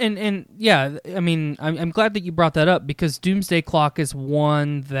 Well, and yeah, I mean, I'm glad that you brought that up, because Doomsday Clock is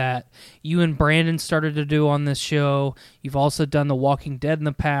one that you and Brandon started to do on this show. You've also done The Walking Dead in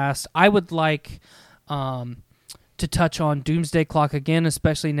the past. I would like to touch on Doomsday Clock again,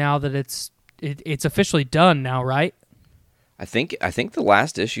 especially now that it's officially done now, right? I think the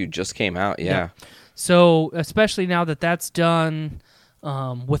last issue just came out. Yeah. So especially now that that's done.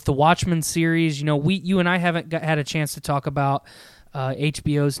 With the Watchmen series, you know, you and I haven't had a chance to talk about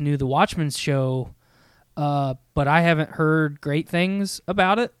HBO's new The Watchmen show, but I haven't heard great things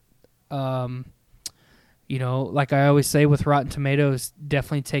about it. You know, like I always say with Rotten Tomatoes,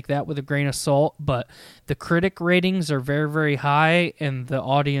 definitely take that with a grain of salt, but the critic ratings are very, very high, and the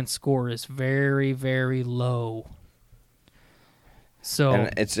audience score is very, very low. So,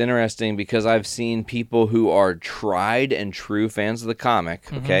 and it's interesting because I've seen people who are tried and true fans of the comic,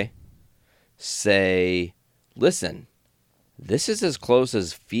 say, listen, this is as close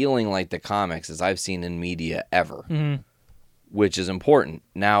as feeling like the comics as I've seen in media ever, which is important.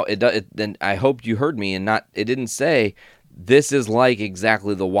 Now, then I hope you heard me, and it didn't say this is like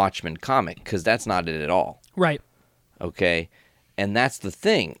exactly the Watchmen comic, because that's not it at all. Right. Okay? And that's the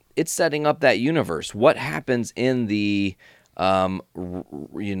thing. It's setting up that universe. What happens in the the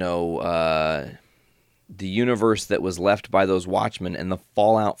universe that was left by those Watchmen and the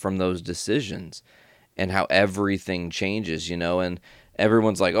fallout from those decisions, and how everything changes, you know, and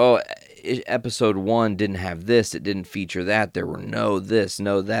everyone's like, oh, episode 1 didn't have this, it didn't feature that, there were no this,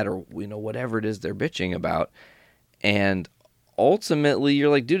 no that, or, you know, whatever it is they're bitching about. And ultimately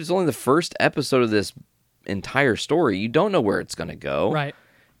you're like, dude, it's only the first episode of this entire story. You don't know where it's going to go. Right.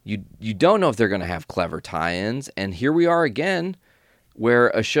 You don't know if they're going to have clever tie-ins, and here we are again, where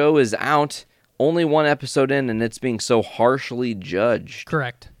a show is out, only one episode in, and it's being so harshly judged.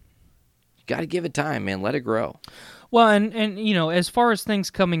 Correct. You got to give it time, man. Let it grow. Well, and you know, as far as things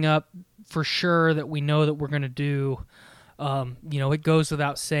coming up for sure that we know that we're going to do, you know, it goes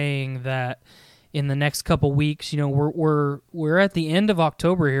without saying that in the next couple weeks, you know, we're at the end of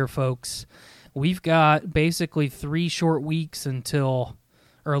October here, folks. We've got basically 3 short weeks until,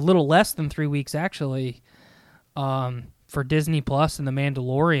 or a little less than 3 weeks actually, for Disney Plus and The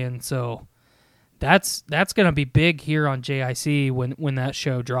Mandalorian. So that's going to be big here on JIC when that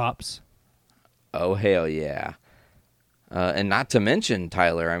show drops. Oh, hell yeah. And not to mention,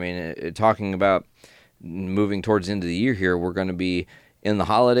 Tyler, I mean, talking about moving towards the end of the year here, we're going to be in the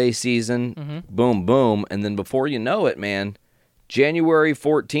holiday season, boom, boom, and then before you know it, man, January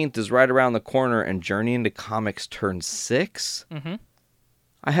 14th is right around the corner, and Journey into Comics turns 6. Mm-hmm.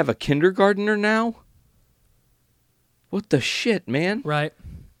 I have a kindergartner now? What the shit, man? Right.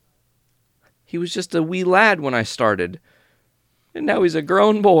 He was just a wee lad when I started, and now he's a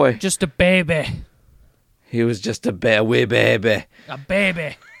grown boy. Just a baby. He was just a wee baby. A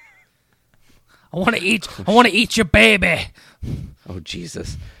baby. I want to eat your baby. Oh,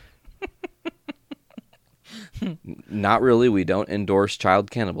 Jesus. Not really. We don't endorse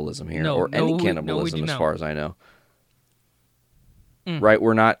child cannibalism here, or any cannibalism as far as I know. Right?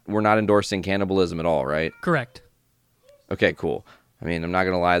 We're not endorsing cannibalism at all, right? Correct. Okay, cool. I mean, I'm not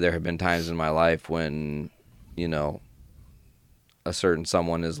going to lie. There have been times in my life when, you know, a certain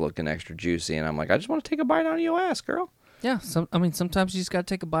someone is looking extra juicy, and I'm like, I just want to take a bite out of your ass, girl. Yeah, sometimes you just got to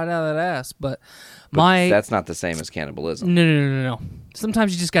take a bite out of that ass, but that's not the same as cannibalism. No.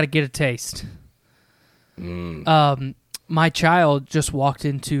 Sometimes you just got to get a taste. My child just walked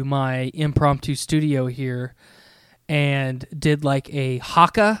into my impromptu studio here and did like a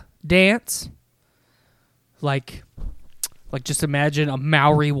haka dance. Like just imagine a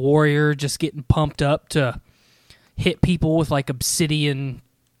Maori warrior just getting pumped up to hit people with like obsidian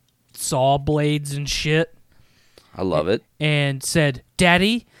saw blades and shit. I love it. And said,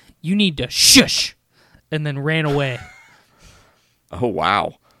 "Daddy, you need to shush," and then ran away. Oh,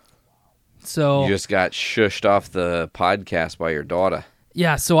 wow. So you just got shushed off the podcast by your daughter.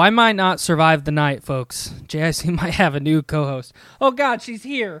 Yeah, so I might not survive the night, folks. JIC might have a new co-host. Oh, God, she's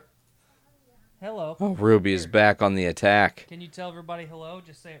here. Hello. Oh, Ruby is back on the attack. Can you tell everybody hello?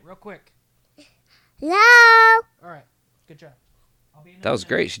 Just say it real quick. Hello. All right. Good job. I'll be in there That was in a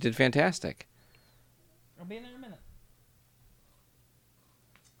minute. great. She did fantastic. I'll be in there in a minute.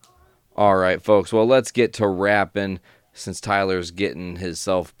 All right, folks. Well, let's get to wrapping. Since Tyler's getting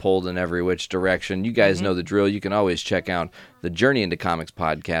himself pulled in every which direction, you guys know the drill. You can always check out the Journey into Comics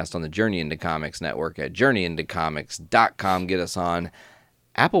podcast on the Journey into Comics network at journeyintocomics.com. Get us on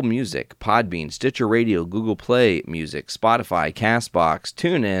Apple Music, Podbean, Stitcher Radio, Google Play Music, Spotify, CastBox,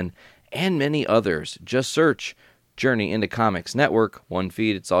 TuneIn, and many others. Just search Journey into Comics Network. One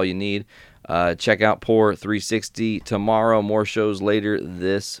feed, it's all you need. Check out Pour 360 tomorrow. More shows later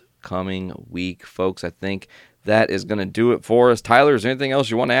this coming week, folks. I think that is going to do it for us. Tyler, is there anything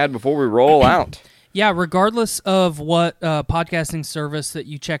else you want to add before we roll out? Yeah, regardless of what podcasting service that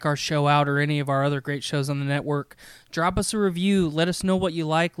you check our show out or any of our other great shows on the network, drop us a review. Let us know what you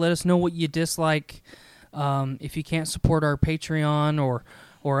like. Let us know what you dislike. If you can't support our Patreon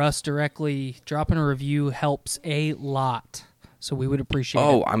or us directly, dropping a review helps a lot. So we would appreciate it.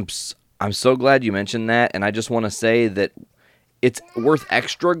 Oh, I'm so glad you mentioned that, and I just want to say that it's worth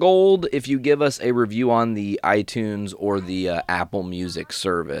extra gold if you give us a review on the iTunes or the Apple Music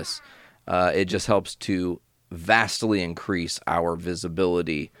service. It just helps to vastly increase our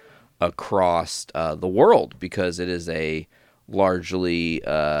visibility across the world because it is a largely,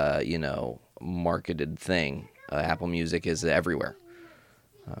 marketed thing. Apple Music is everywhere.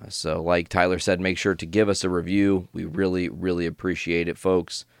 So like Tyler said, make sure to give us a review. We really, really appreciate it,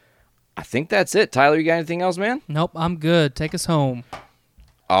 folks. I think that's it. Tyler, you got anything else, man? Nope, I'm good. Take us home.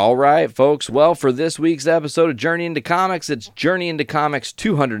 All right, folks. Well, for this week's episode of Journey into Comics, it's Journey into Comics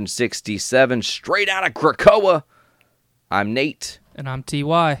 267, straight out of Krakoa. I'm Nate. And I'm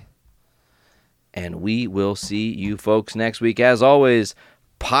TY. And we will see you folks next week. As always,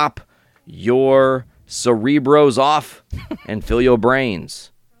 pop your cerebros off and fill your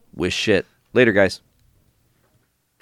brains with shit. Later, guys.